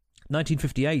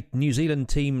 1958, New Zealand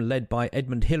team led by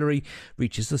Edmund Hillary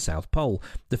reaches the South Pole,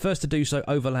 the first to do so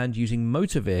overland using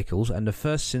motor vehicles and the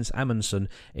first since Amundsen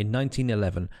in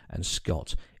 1911 and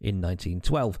Scott in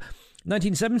 1912.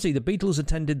 1970, the Beatles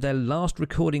attended their last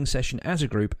recording session as a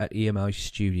group at EMI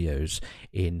Studios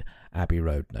in Abbey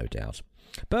Road, no doubt.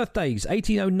 Birthdays: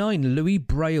 1809, Louis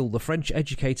Braille, the French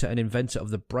educator and inventor of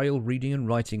the Braille reading and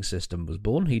writing system, was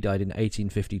born. He died in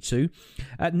 1852.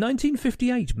 At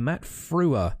 1958, Matt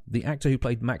Frewer, the actor who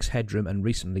played Max Headroom and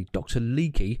recently Dr.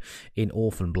 Leakey in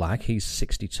Orphan Black, he's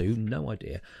 62, no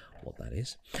idea what that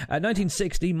is.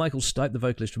 1960, Michael Stipe, the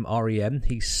vocalist from R.E.M.,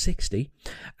 he's 60.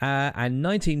 And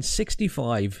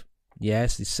 1965,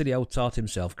 yes, the silly old tart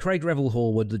himself, Craig Revel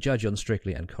Horwood, the judge on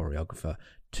Strictly and choreographer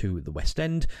to the West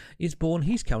End, is born.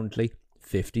 He's currently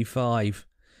 55.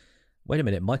 Wait a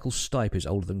minute, Michael Stipe is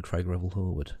older than Craig Revel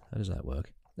Horwood. How does that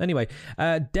work? Anyway,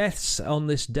 deaths on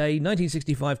this day.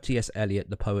 1965, T.S.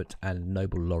 Eliot, the poet and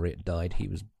Nobel laureate, died. He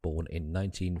was born in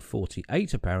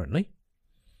 1948, apparently.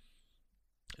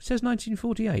 It says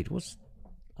 1948.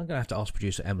 I'm going to have to ask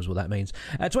producer Emma's what that means.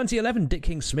 2011, Dick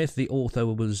King-Smith, the author,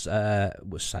 was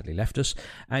sadly left us.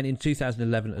 And in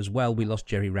 2011 as well, we lost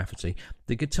Jerry Rafferty,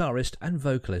 the guitarist and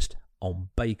vocalist on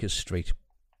Baker Street.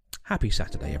 Happy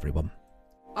Saturday, everyone.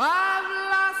 I've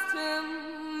lost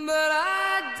him, but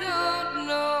I don't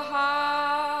know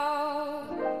how.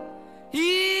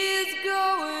 He's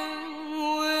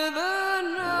going with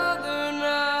another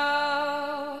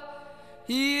now.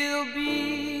 He'll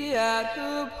be at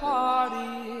her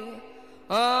party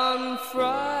on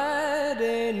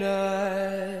Friday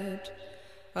night.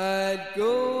 I'd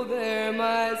go there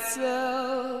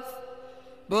myself,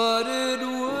 but it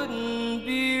wouldn't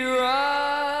be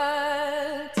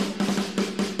right.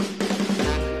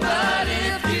 But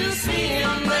if you see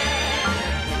him there,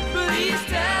 please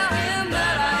tell him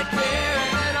that I care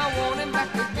and I want him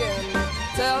back again.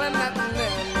 Tell him that and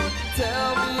then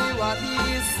tell me what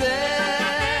he said.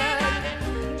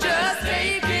 Just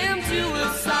take him to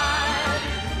his side.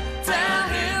 Tell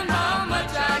him how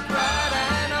much I cried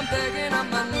and I'm begging on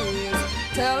my knees.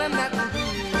 Tell him that and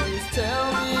please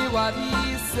tell me what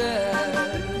he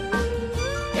said.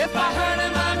 If I hurt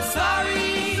him, I'm sorry.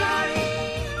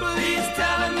 Please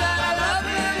tell him that I love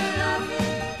him.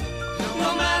 No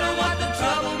matter what the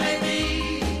trouble may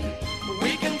be,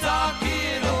 we can talk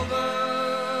it over.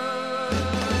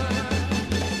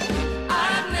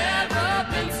 I've never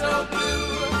been so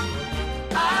blue.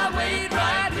 I wait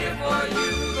right here for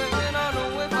you, but then I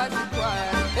know if I should cry,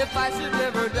 if I should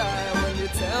live or die, when you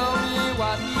tell me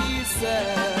what he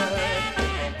said.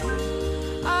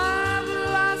 I've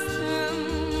lost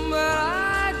him, but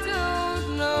I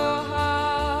don't know how.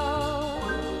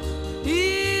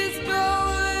 He's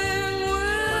going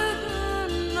with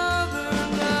another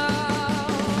now.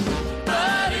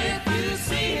 But if you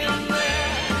see him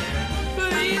there,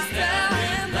 please tell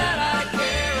him that I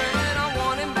care and I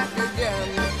want him back again.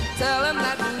 Tell him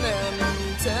that and then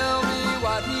tell me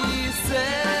what he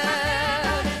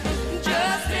said.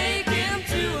 Just take him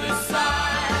to his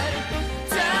side.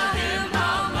 Tell him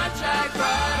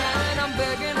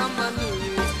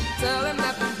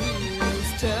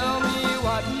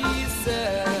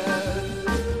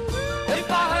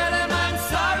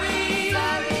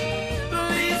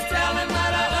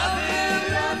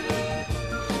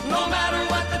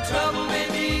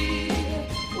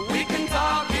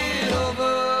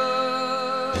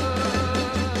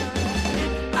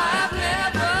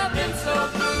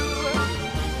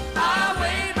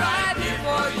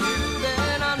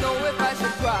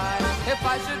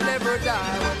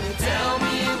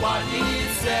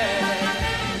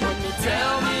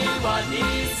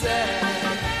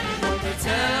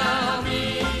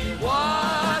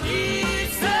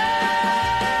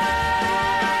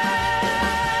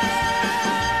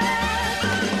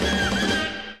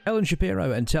Alan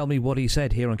Shapiro and tell me what he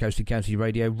said here on Coast and County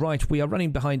Radio. Right, we are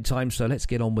running behind time, so let's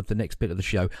get on with the next bit of the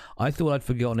show. I thought I'd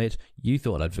forgotten it. You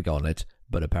thought I'd forgotten it,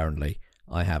 but apparently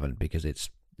I haven't, because it's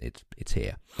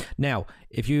here. Now,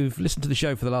 if you've listened to the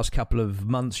show for the last couple of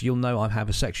months, you'll know I have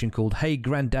a section called Hey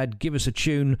Grandad, Give Us a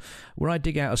Tune, where I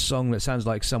dig out a song that sounds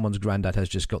like someone's granddad has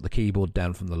just got the keyboard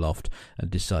down from the loft and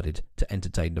decided to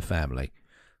entertain the family.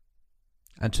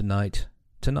 And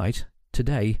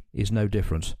today is no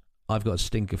different. I've got a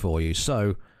stinker for you.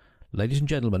 So, ladies and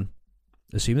gentlemen,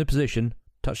 assume the position,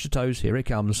 touch the toes, here it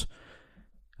comes.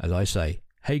 As I say,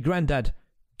 Hey Grandad,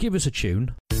 give us a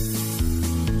tune.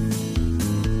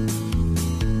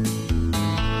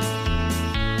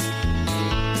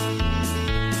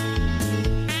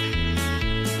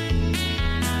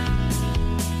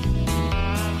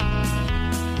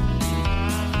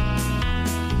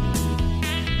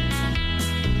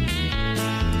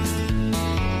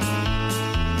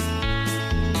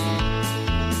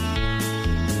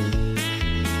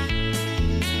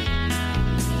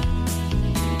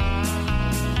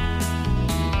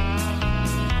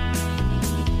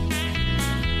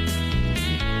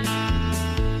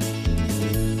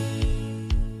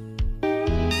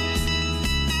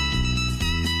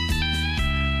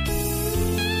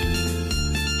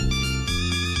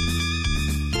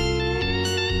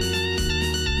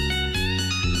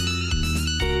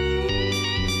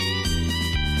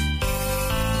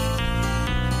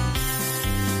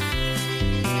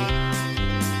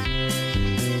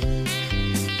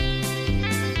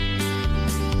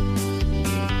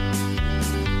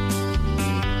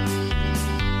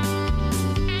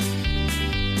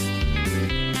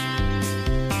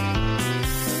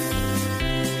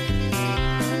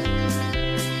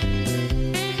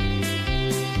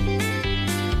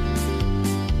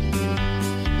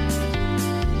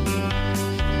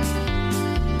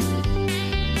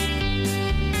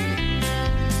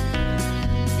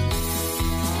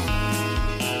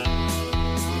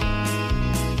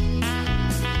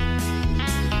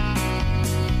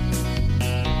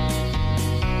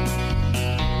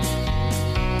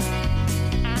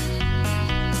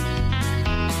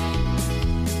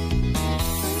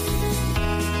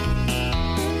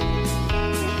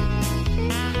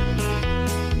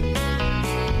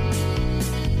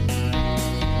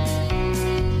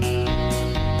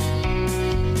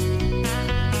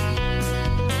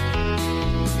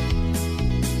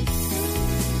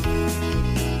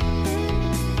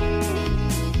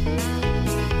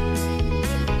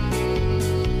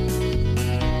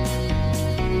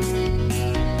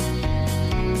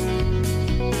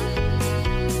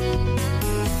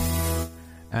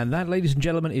 And that, ladies and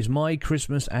gentlemen, is my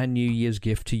Christmas and New Year's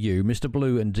gift to you, Mr.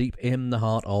 Blue and deep in the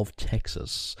heart of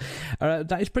Texas.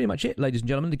 That is pretty much it, ladies and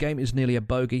gentlemen. The game is nearly a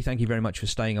bogey. Thank you very much for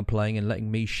staying and playing and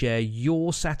letting me share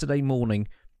your Saturday morning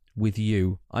with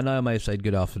you. I know I may have said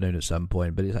good afternoon at some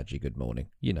point, but it's actually good morning.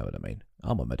 You know what I mean.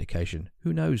 I'm on medication.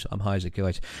 Who knows? I'm high as a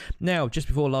kite. Now, just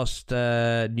before last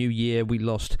New Year, we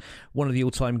lost one of the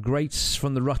all-time greats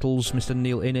from the Ruttles, Mr.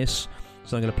 Neil Innes.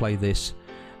 So I'm going to play this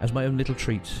as my own little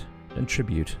treat and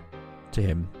tribute to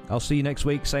him. I'll see you next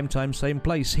week, same time, same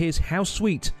place. Here's How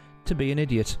Sweet to Be an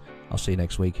Idiot. I'll see you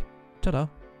next week. Ta-da.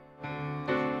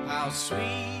 How sweet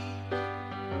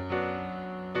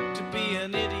to be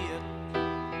an idiot,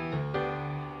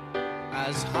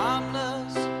 as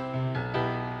harmless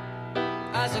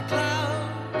as a cloud,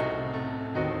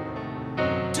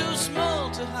 too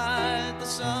small to hide the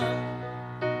sun,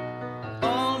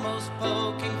 almost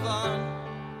poking fun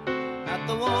at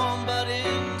the warm but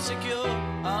insecure,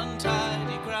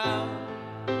 untidy crowd.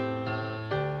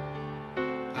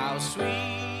 How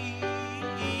sweet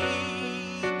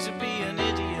to be an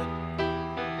idiot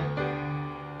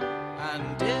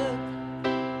and dip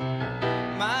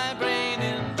my brain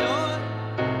in joy,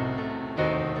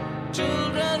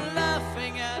 children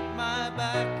laughing at my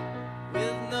back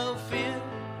with no fear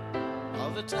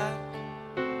of attack,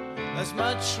 as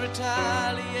much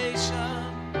retaliation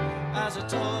as a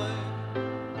toy.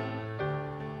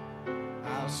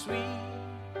 How sweet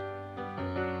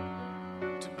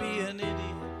to be an idiot.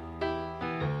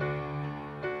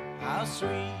 How sweet.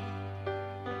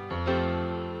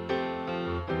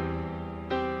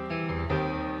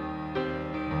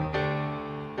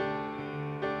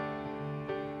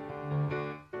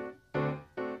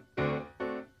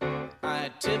 I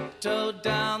tiptoed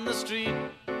down the street,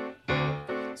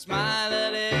 smile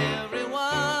at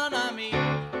everyone I meet.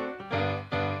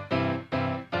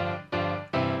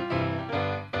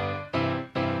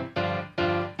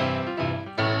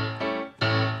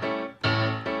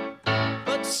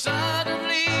 But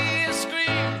suddenly a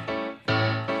scream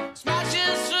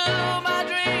smashes through my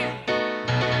dream.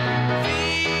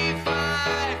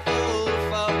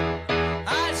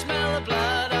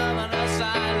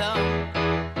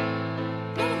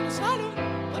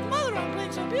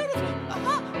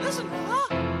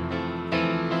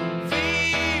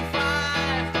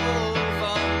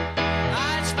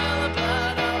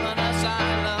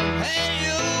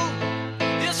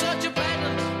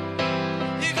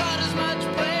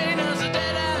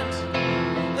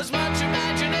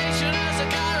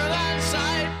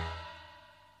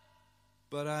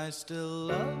 but I still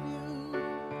love you.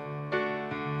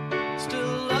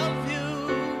 Still love you.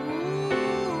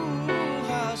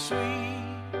 How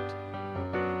sweet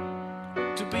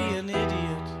to be an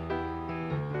idiot.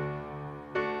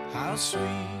 How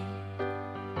sweet.